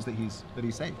the ones that he's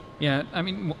saved. Yeah,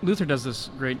 Luther does this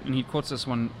great, and he quotes this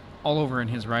one all over in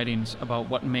his writings about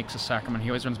what makes a sacrament. He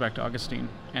always runs back to Augustine,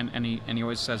 and he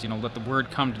always says, let the word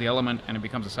come to the element and it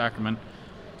becomes a sacrament.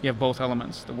 You have both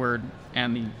elements, the word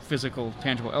and the physical,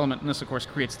 tangible element, and this, of course,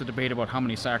 creates the debate about how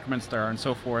many sacraments there are and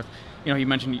so forth. You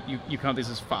mentioned you count these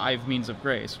as 5 means of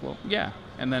grace. Well, yeah,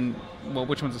 and then,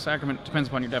 which one's a sacrament? Depends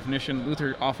upon your definition.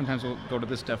 Luther oftentimes will go to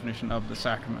this definition of the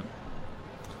sacrament.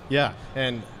 Yeah,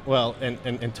 and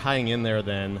tying in there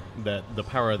then that the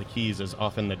power of the keys is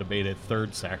often the debated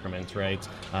third sacrament, right?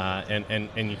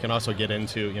 And you can also get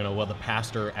into, the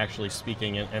pastor actually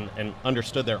speaking and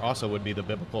understood there also would be the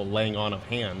biblical laying on of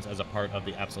hands as a part of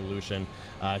the absolution.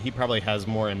 He probably has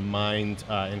more in mind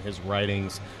in his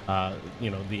writings,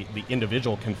 the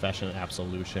individual confession and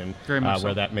absolution, Very much so.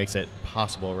 where that makes it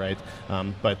possible, right?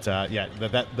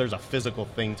 That there's a physical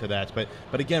thing to that,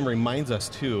 but again reminds us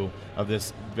too of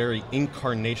this very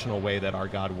incarnational way that our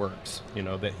God works,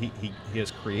 that he has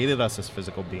created us as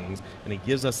physical beings, and he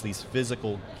gives us these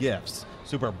physical gifts,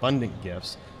 superabundant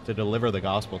gifts, to deliver the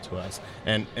gospel to us.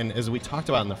 And as we talked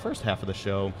about in the first half of the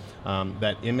show,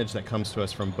 that image that comes to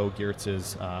us from Bo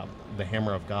Geertz's The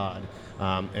Hammer of God,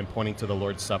 and pointing to the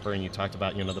Lord's Supper, and you talked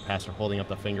about, the pastor holding up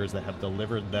the fingers that have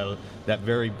delivered that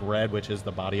very bread, which is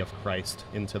the body of Christ,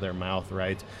 into their mouth,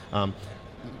 right?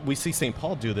 We see St.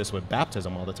 Paul do this with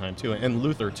baptism all the time, too, and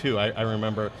Luther, too. I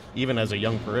remember, even as a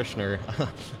young parishioner,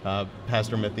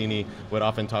 Pastor Matheny would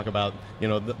often talk about,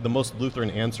 the most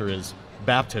Lutheran answer is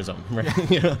baptism,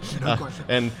 right? No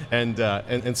question.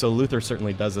 And so Luther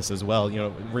certainly does this as well,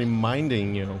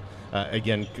 reminding,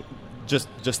 again,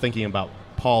 just thinking about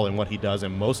Paul and what he does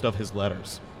in most of his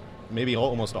letters. Maybe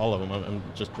almost all of them. I'm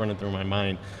just running through my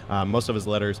mind. Most of his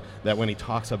letters, that when he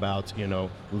talks about,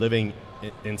 living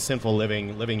in sinful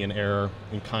living in error,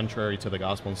 and contrary to the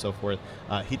gospel and so forth,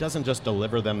 he doesn't just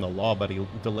deliver them the law, but he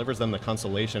delivers them the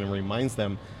consolation and reminds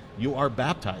them, you are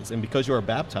baptized, and because you are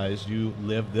baptized, you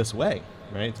live this way,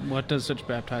 right? What does such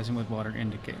baptizing with water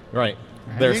indicate? Right.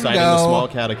 They're citing the small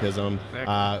catechism,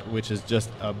 which is just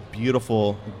a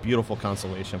beautiful, beautiful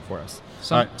consolation for us.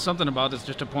 Something about this,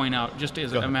 just to point out, just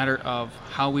as a matter of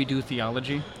how we do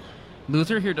theology,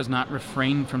 Luther here does not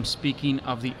refrain from speaking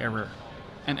of the error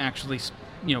and actually,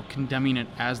 condemning it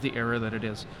as the error that it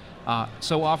is.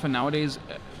 So often nowadays,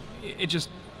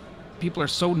 people are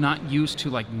so not used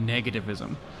to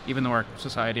negativism, even though our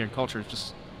society and culture is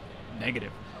just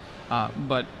negative.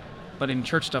 But in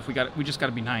church stuff, we just got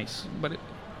to be nice. But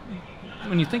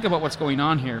when you think about what's going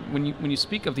on here, when you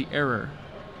speak of the error,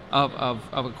 of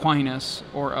Aquinas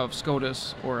or of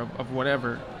Scotus or of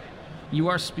whatever, you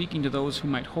are speaking to those who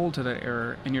might hold to that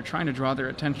error, and you're trying to draw their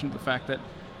attention to the fact that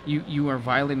you are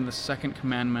violating the second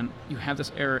commandment. You have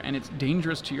this error, and it's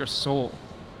dangerous to your soul.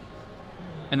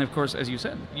 And of course, as you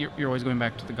said, you're always going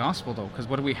back to the gospel, though, because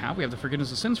what do we have? We have the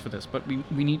forgiveness of sins for this, but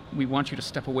we want you to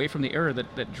step away from the error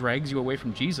that drags you away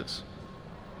from Jesus.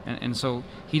 And so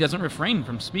he doesn't refrain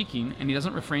from speaking, and he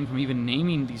doesn't refrain from even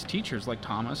naming these teachers like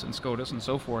Thomas and Scotus and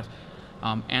so forth,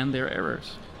 and their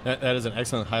errors. That is an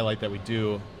excellent highlight that we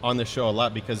do on the show a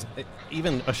lot, because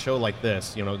even a show like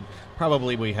this,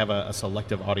 probably we have a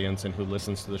selective audience and who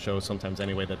listens to the show sometimes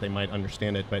anyway, that they might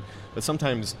understand it. But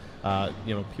sometimes,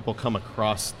 people come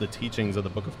across the teachings of the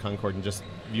Book of Concord and just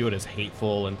view it as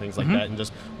hateful and things like that, and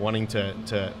just wanting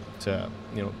to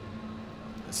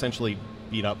essentially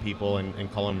beat up people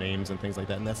and call them names and things like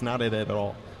that. And that's not it at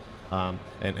all.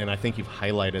 And I think you've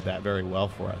highlighted that very well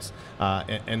for us.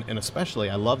 And especially,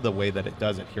 I love the way that it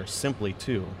does it here simply,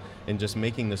 too, in just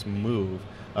making this move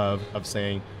of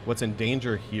saying what's in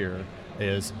danger here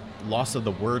is loss of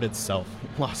the word itself,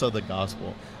 loss of the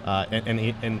gospel.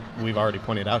 And we've already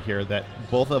pointed out here that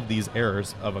both of these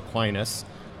errors of Aquinas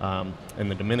and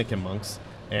the Dominican monks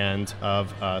and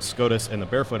of Scotus and the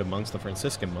barefooted monks, the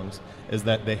Franciscan monks, is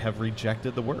that they have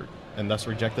rejected the word and thus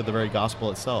rejected the very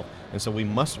gospel itself. And so we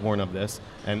must warn of this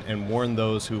and warn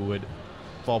those who would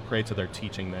fall prey to their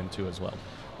teaching then too as well.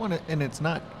 Well, and it's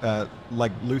not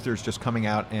like Luther's just coming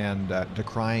out and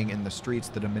decrying in the streets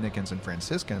the Dominicans and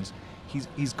Franciscans.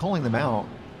 He's calling them out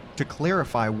to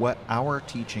clarify what our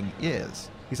teaching is.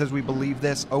 He says we believe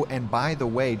this. Oh, and by the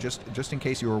way, just in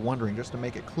case you were wondering, just to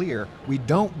make it clear, we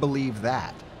don't believe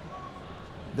that.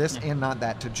 This and not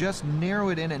that, to just narrow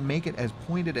it in and make it as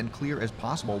pointed and clear as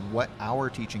possible what our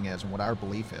teaching is and what our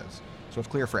belief is, so it's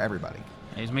clear for everybody.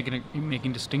 He's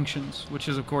making distinctions, which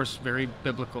is, of course, very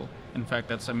biblical. In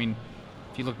fact, if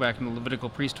you look back in the Levitical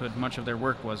priesthood, much of their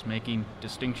work was making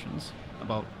distinctions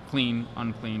about clean,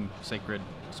 unclean, sacred,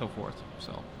 so forth.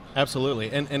 So.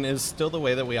 Absolutely, and is still the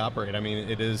way that we operate. I mean,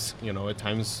 it is, at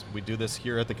times we do this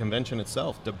here at the convention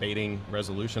itself, debating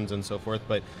resolutions and so forth,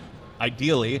 but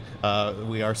ideally,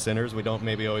 we are sinners. We don't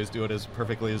maybe always do it as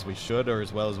perfectly as we should or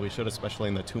as well as we should, especially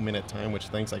in the 2-minute time, which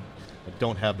things I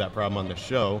don't have that problem on the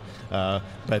show.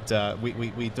 But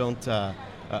we don't,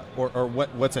 or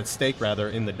what's at stake, rather,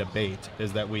 in the debate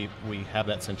is that we have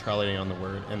that centrality on the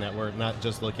word, and that we're not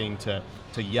just looking to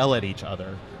yell at each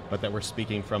other, but that we're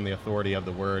speaking from the authority of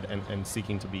the word and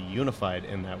seeking to be unified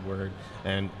in that word.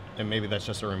 And maybe that's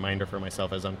just a reminder for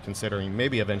myself as I'm considering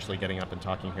maybe eventually getting up and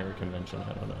talking here at convention.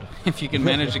 I don't know. If you can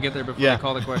manage to get there before I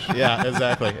call the question. Yeah,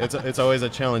 exactly. It's always a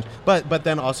challenge. But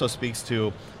then also speaks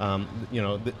to,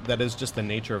 that is just the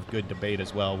nature of good debate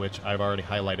as well, which I've already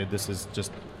highlighted. This is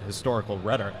just historical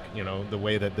rhetoric, the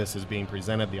way that this is being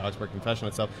presented, the Augsburg Confession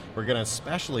itself. We're going to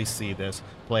especially see this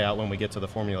play out when we get to the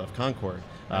Formula of Concord,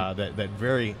 that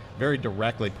very, very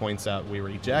directly points out we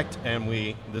reject and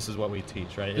this is what we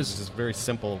teach, right? It's just very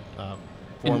simple,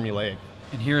 formulaic.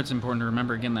 And here it's important to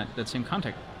remember again that same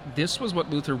context. This was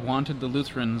what Luther wanted the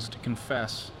Lutherans to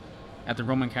confess at the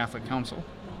Roman Catholic Council.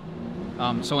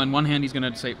 So on one hand he's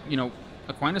going to say,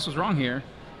 Aquinas was wrong here.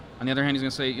 On the other hand, he's going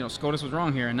to say, Scotus was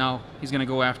wrong here, and now he's going to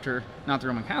go after, not the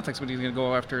Roman Catholics, but he's going to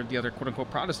go after the other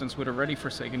quote-unquote Protestants who had already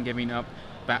forsaken giving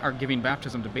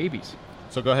baptism to babies.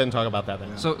 So go ahead and talk about that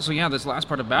then. So this last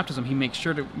part of baptism, he makes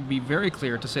sure to be very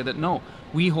clear to say that, no,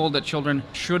 we hold that children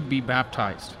should be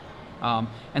baptized.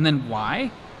 And then why?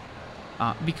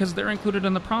 Because they're included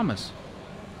in the promise.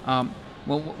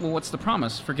 What's the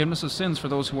promise? Forgiveness of sins for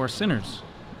those who are sinners.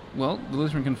 Well, the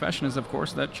Lutheran confession is, of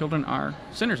course, that children are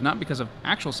sinners, not because of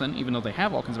actual sin, even though they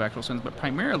have all kinds of actual sins, but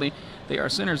primarily they are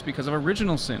sinners because of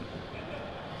original sin.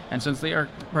 And since they are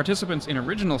participants in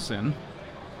original sin,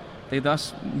 they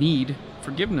thus need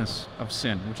forgiveness of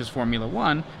sin, which is Formula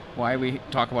 1, why we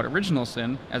talk about original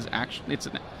sin as it's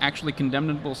an actually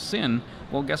condemnable sin.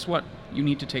 Well, guess what? You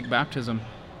need to take baptism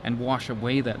and wash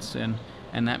away that sin,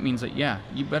 and that means that,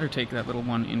 you better take that little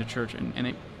one into church,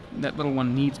 and that little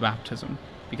one needs baptism.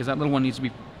 Because that little one needs to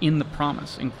be in the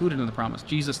promise, included in the promise.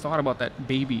 Jesus thought about that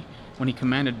baby when he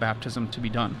commanded baptism to be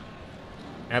done.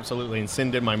 Absolutely. In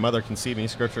sin did my mother conceive me,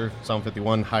 Scripture, Psalm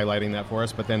 51, highlighting that for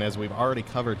us. But then as we've already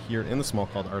covered here in the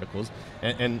Smalcald articles,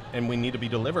 and we need to be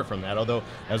delivered from that. Although,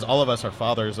 as all of us are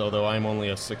fathers, although I'm only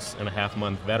a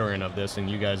 6.5-month veteran of this, and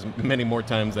you guys many more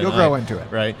times than You'll grow into it.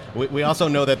 Right? We also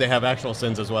know that they have actual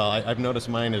sins as well. I've noticed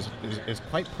mine is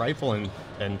quite prideful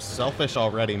and selfish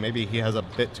already. Maybe he has a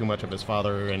bit too much of his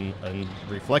father and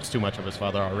reflects too much of his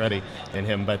father already in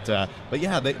him. But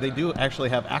yeah, they do actually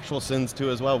have actual sins too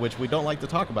as well, which we don't like to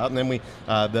talk talk about. And then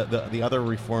the other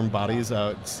Reformed bodies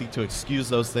seek to excuse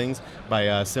those things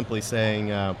by simply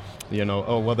saying, oh,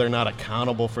 well, they're not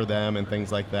accountable for them and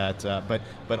things like that.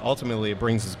 But ultimately, it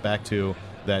brings us back to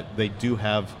that they do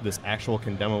have this actual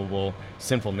condemnable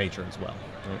sinful nature as well.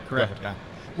 Correct. Yeah.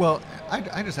 Well,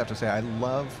 I just have to say, I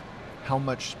love how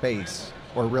much space,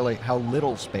 or really how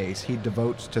little space, he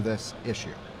devotes to this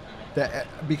issue.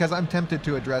 Because I'm tempted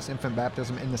to address infant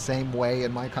baptism in the same way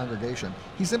in my congregation.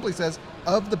 He simply says,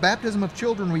 of the baptism of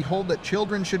children, we hold that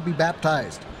children should be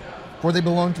baptized, for they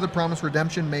belong to the promised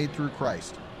redemption made through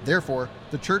Christ. Therefore,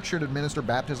 the church should administer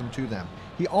baptism to them.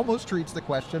 He almost treats the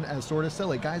question as sort of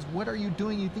silly. Guys, what are you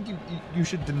doing? You think you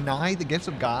should deny the gifts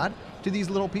of God to these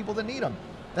little people that need them?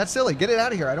 That's silly. Get it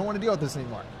out of here. I don't want to deal with this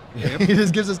anymore. Yep. He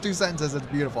just gives us 2 sentences. It's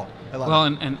beautiful. I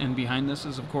love it. And behind this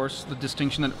is, of course, the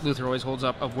distinction that Luther always holds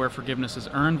up of where forgiveness is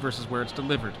earned versus where it's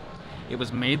delivered. It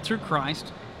was made through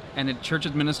Christ, and the church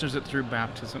administers it through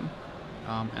baptism.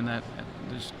 And that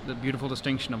there's the beautiful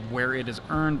distinction of where it is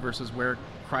earned versus where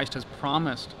Christ has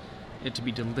promised it to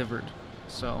be delivered.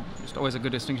 So just always a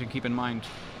good distinction to keep in mind.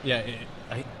 Yeah,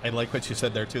 I like what you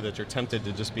said there, too, that you're tempted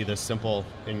to just be this simple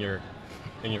in your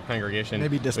congregation.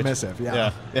 Maybe dismissive,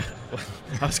 yeah.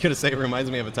 I was going to say, it reminds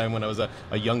me of a time when I was a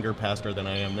younger pastor than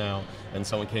I am now, and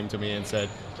someone came to me and said,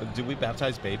 do we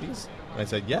baptize babies? And I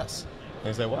said, yes. And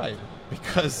I said, why?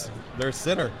 Because they're a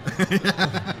sinner.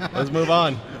 Let's move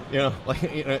on. It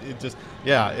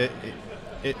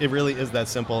really is that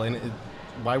simple. And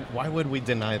why would we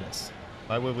deny this?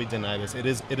 Why would we deny this? It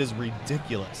is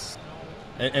ridiculous.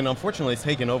 And unfortunately, it's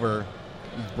taken over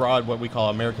broad what we call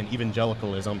American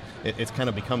evangelicalism. It's kind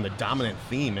of become the dominant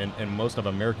theme in most of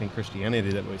American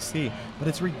Christianity that we see, but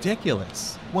it's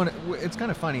ridiculous. Well, it's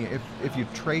kind of funny if you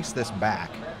trace this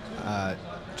back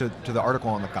to the article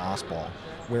on the gospel,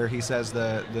 where he says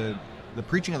the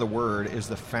preaching of the word is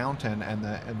the fountain and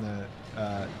the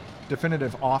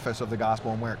definitive office of the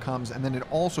gospel and where it comes, and then it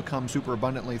also comes super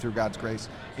abundantly through God's grace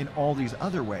in all these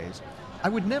other ways. I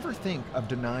would never think of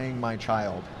denying my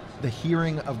child the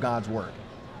hearing of God's word.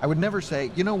 I would never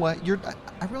say, you know what,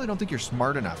 I really don't think you're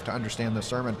smart enough to understand the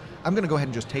sermon. I'm going to go ahead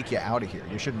and just take you out of here.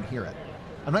 You shouldn't hear it.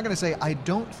 I'm not going to say, I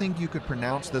don't think you could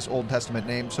pronounce this Old Testament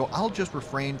name, so I'll just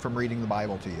refrain from reading the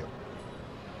Bible to you.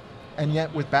 And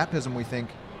yet with baptism we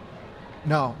think,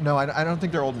 no, I don't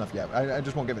think they're old enough yet. I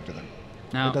just won't give it to them.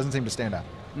 Now, it doesn't seem to stand out.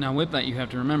 Now with that, you have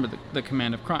to remember the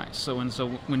command of Christ. So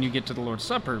when you get to the Lord's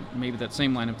Supper, maybe that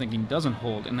same line of thinking doesn't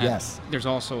hold, and that yes. There's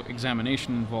also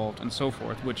examination involved and so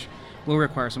forth, which will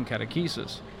require some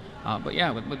catechesis. But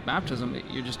yeah, with baptism,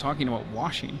 you're just talking about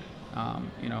washing.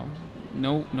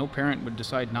 No parent would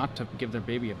decide not to give their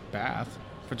baby a bath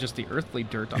for just the earthly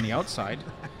dirt on the outside,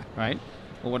 right?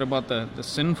 Well, what about the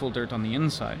sinful dirt on the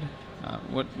inside?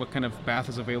 What kind of bath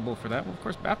is available for that? Well, of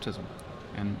course, baptism.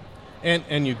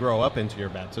 And you grow up into your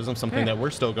baptism, something that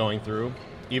we're still going through,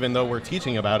 even though we're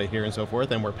teaching about it here and so forth,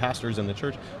 and we're pastors in the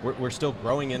church, we're still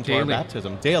growing into our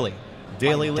baptism daily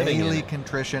living. Daily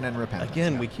contrition and repentance.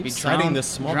 Again, we keep citing this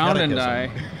small catechism.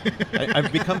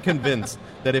 I've become convinced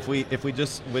that if we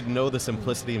just would know the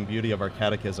simplicity and beauty of our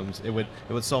catechisms, it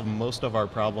would solve most of our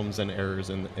problems and errors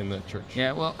in the church.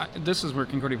 Yeah, well, this is where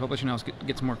Concordia Publishing House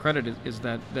gets more credit, is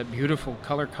that beautiful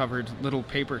color-covered little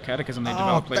paper catechism they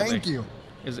developed lately. Thank you.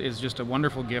 Is just a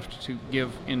wonderful gift to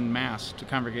give in Mass to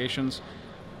congregations,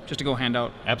 just to go hand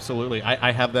out. Absolutely.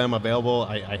 I have them available.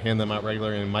 I hand them out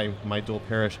regularly in my dual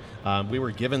parish. We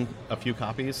were given a few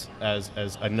copies as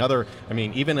another,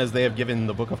 even as they have given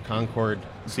the Book of Concord,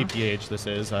 CPH this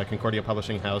is, Concordia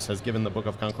Publishing House has given the Book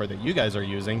of Concord that you guys are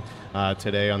using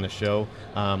today on the show.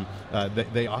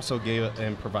 They also gave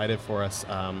and provided for us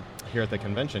here at the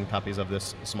convention copies of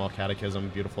this small catechism,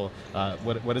 beautiful,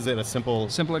 what is it, a simple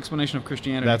explanation of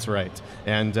Christianity. That's right.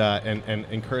 And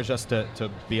encourage us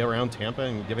to be around Tampa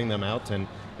and giving them out,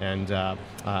 and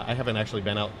I haven't actually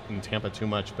been out in Tampa too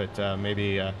much, but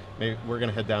maybe we're going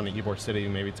to head down to Ybor City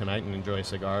maybe tonight and enjoy a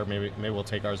cigar. Maybe we'll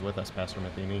take ours with us, Pastor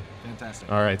Matheny.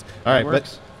 Fantastic. All right.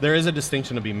 But there is a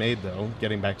distinction to be made, though,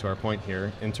 getting back to our point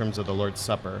here, in terms of the Lord's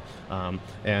Supper,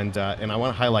 and I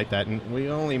want to highlight that. And we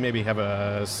only maybe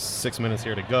have 6 minutes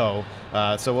here to go,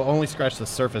 so we'll only scratch the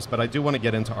surface, but I do want to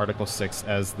get into Article 6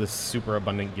 as this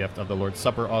superabundant gift of the Lord's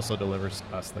Supper also delivers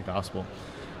us the gospel.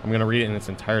 I'm going to read it in its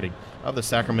entirety. Of the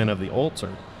sacrament of the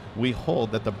altar, we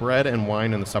hold that the bread and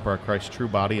wine in the supper are Christ's true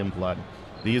body and blood.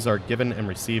 These are given and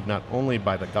received not only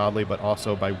by the godly, but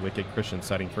also by wicked Christians,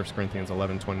 citing 1 Corinthians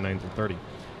 11:29-30.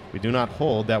 We do not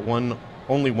hold that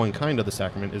only one kind of the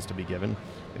sacrament is to be given,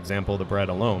 example, the bread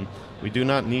alone. We do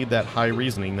not need that high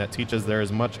reasoning that teaches there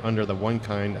is much under the one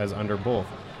kind as under both,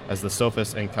 as the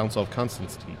Sophists and Council of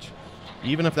Constance teach.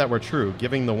 Even if that were true,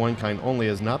 giving the one kind only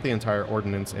is not the entire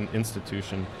ordinance and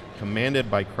institution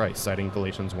commanded by Christ, citing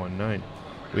Galatians 1:9.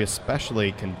 We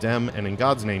especially condemn and in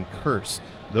God's name curse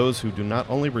those who do not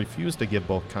only refuse to give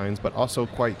both kinds, but also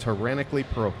quite tyrannically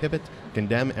prohibit,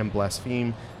 condemn, and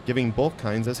blaspheme, giving both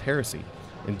kinds as heresy.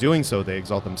 In doing so, they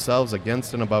exalt themselves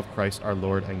against and above Christ our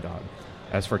Lord and God.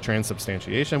 As for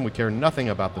transubstantiation, we care nothing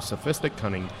about the sophistic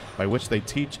cunning by which they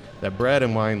teach that bread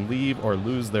and wine leave or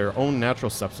lose their own natural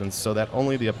substance, so that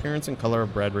only the appearance and color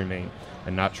of bread remain,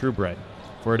 and not true bread.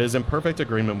 For it is in perfect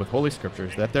agreement with Holy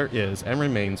Scriptures that there is and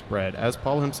remains bread, as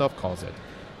Paul himself calls it,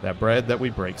 that bread that we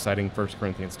break, citing 1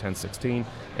 Corinthians 10:16,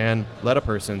 and let a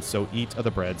person so eat of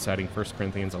the bread, citing 1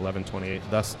 Corinthians 11:28.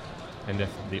 Thus endeth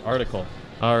the article.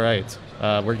 All right.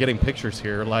 We're getting pictures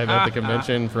here live at the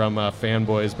convention from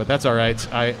Fanboys, but that's all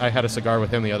right. I had a cigar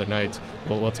with him the other night.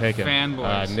 We'll take it.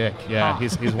 Fanboys. Nick, yeah,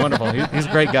 he's wonderful. He's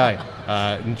a great guy.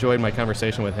 Enjoyed my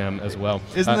conversation with him as well.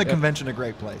 Isn't the convention a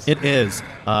great place? It is.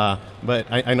 But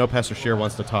I know Pastor Scheer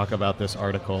wants to talk about this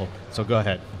article, so go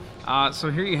ahead.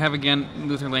 So here you have again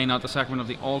Luther laying out the sacrament of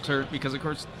the altar, because of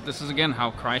course this is again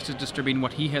how Christ is distributing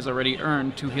what he has already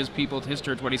earned to his people, to his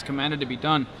church, what he's commanded to be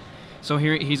done. So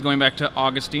here he's going back to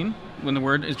Augustine, when the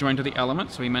word is joined to the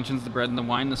element. So he mentions the bread and the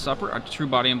wine, the supper, are true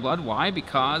body and blood. Why?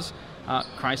 Because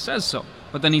Christ says so.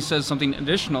 But then he says something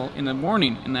additional in the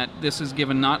morning, in that this is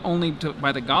given not only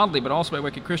by the godly, but also by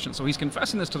wicked Christians. So he's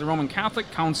confessing this to the Roman Catholic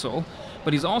Council,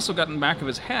 but he's also got in the back of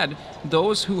his head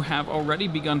those who have already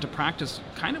begun to practice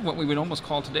kind of what we would almost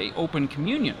call today open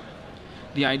communion.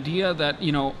 The idea that,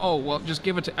 just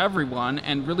give it to everyone,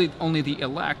 and really only the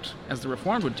elect, as the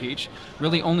Reformed would teach,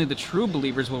 really only the true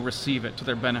believers will receive it to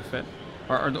their benefit,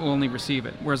 or will only receive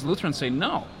it. Whereas Lutherans say,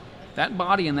 no, that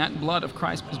body and that blood of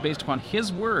Christ is based upon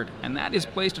his word, and that is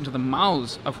placed into the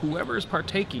mouths of whoever is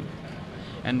partaking.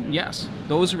 And yes,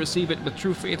 those who receive it with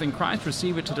true faith in Christ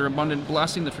receive it to their abundant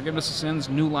blessing, the forgiveness of sins,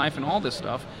 new life, and all this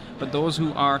stuff. But those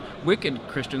who are wicked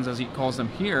Christians, as he calls them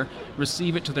here,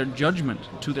 receive it to their judgment,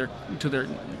 to their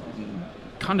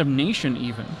condemnation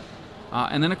even.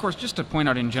 And then, of course, just to point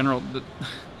out in general, that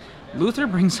Luther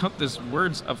brings up these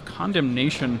words of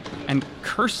condemnation and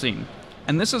cursing.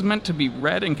 And this is meant to be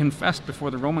read and confessed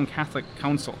before the Roman Catholic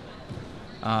Council.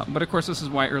 But of course, this is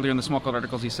why earlier in the Small Cult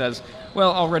articles he says,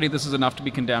 well, already this is enough to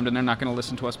be condemned, and they're not going to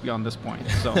listen to us beyond this point.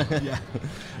 So, yeah.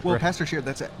 Well, Pastor Scheer,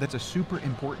 that's a super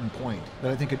important point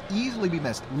that I think could easily be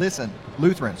missed. Listen,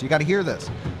 Lutherans, you got to hear this.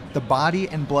 The body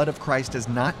and blood of Christ does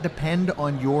not depend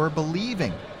on your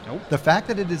believing. Nope. The fact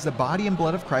that it is the body and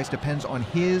blood of Christ depends on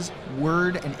his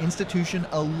word and institution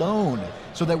alone,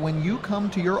 so that when you come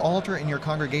to your altar in your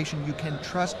congregation, you can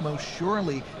trust most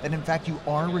surely that in fact you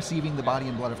are receiving the body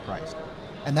and blood of Christ.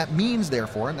 And that means,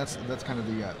 therefore, and that's kind of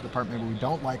the part maybe we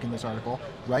don't like in this article,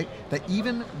 right? That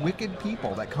even wicked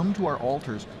people that come to our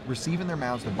altars receive in their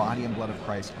mouths the body and blood of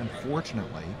Christ,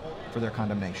 unfortunately, for their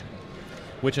condemnation.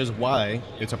 Which is why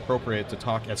it's appropriate to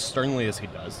talk as sternly as he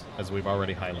does, as we've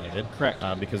already highlighted. Correct.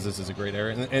 Because this is a great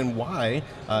area. And why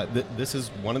this is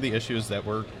one of the issues that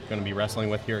we're going to be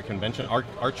wrestling with here at convention.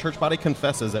 Our church body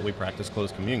confesses that we practice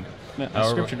closed communion. Yeah,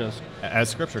 as Scripture does. As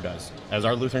Scripture does. As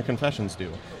our Lutheran confessions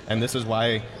do. And this is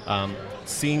why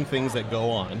seeing things that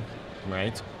go on,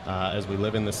 right, as we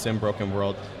live in this sin-broken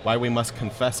world, why we must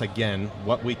confess again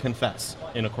what we confess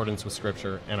in accordance with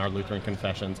Scripture and our Lutheran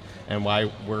confessions, and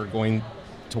why we're going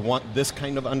to want this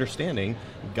kind of understanding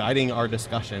guiding our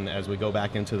discussion as we go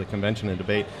back into the convention and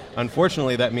debate.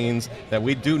 Unfortunately, that means that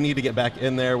we do need to get back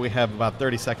in there. We have about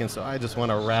 30 seconds, so I just want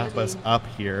to wrap us up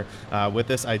here with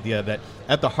this idea that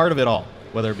at the heart of it all,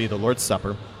 whether it be the Lord's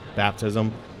Supper,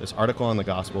 baptism, this article on the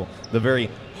gospel, the very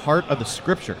heart of the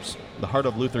Scriptures, the heart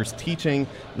of Luther's teaching,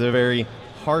 the very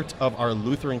heart of our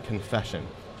Lutheran confession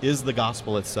is the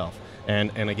gospel itself.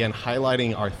 And again,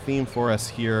 highlighting our theme for us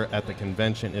here at the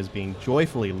convention is being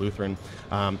joyfully Lutheran.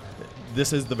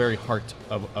 This is the very heart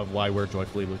of why we're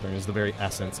joyfully Lutheran, is the very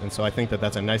essence. And so I think that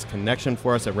that's a nice connection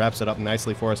for us. It wraps it up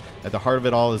nicely for us. At the heart of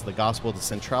it all is the gospel, the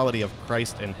centrality of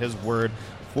Christ and his word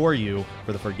for you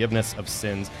for the forgiveness of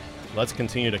sins. Let's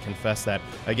continue to confess that.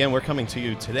 Again, we're coming to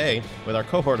you today with our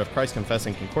cohort of Christ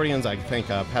Confessing Concordians. I thank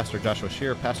Pastor Joshua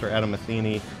Scheer, Pastor Adam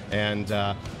Matheny, and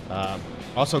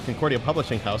also Concordia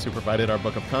Publishing House, who provided our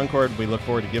Book of Concord. We look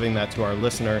forward to giving that to our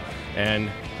listener. And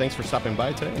thanks for stopping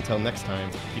by today. Until next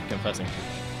time, keep confessing.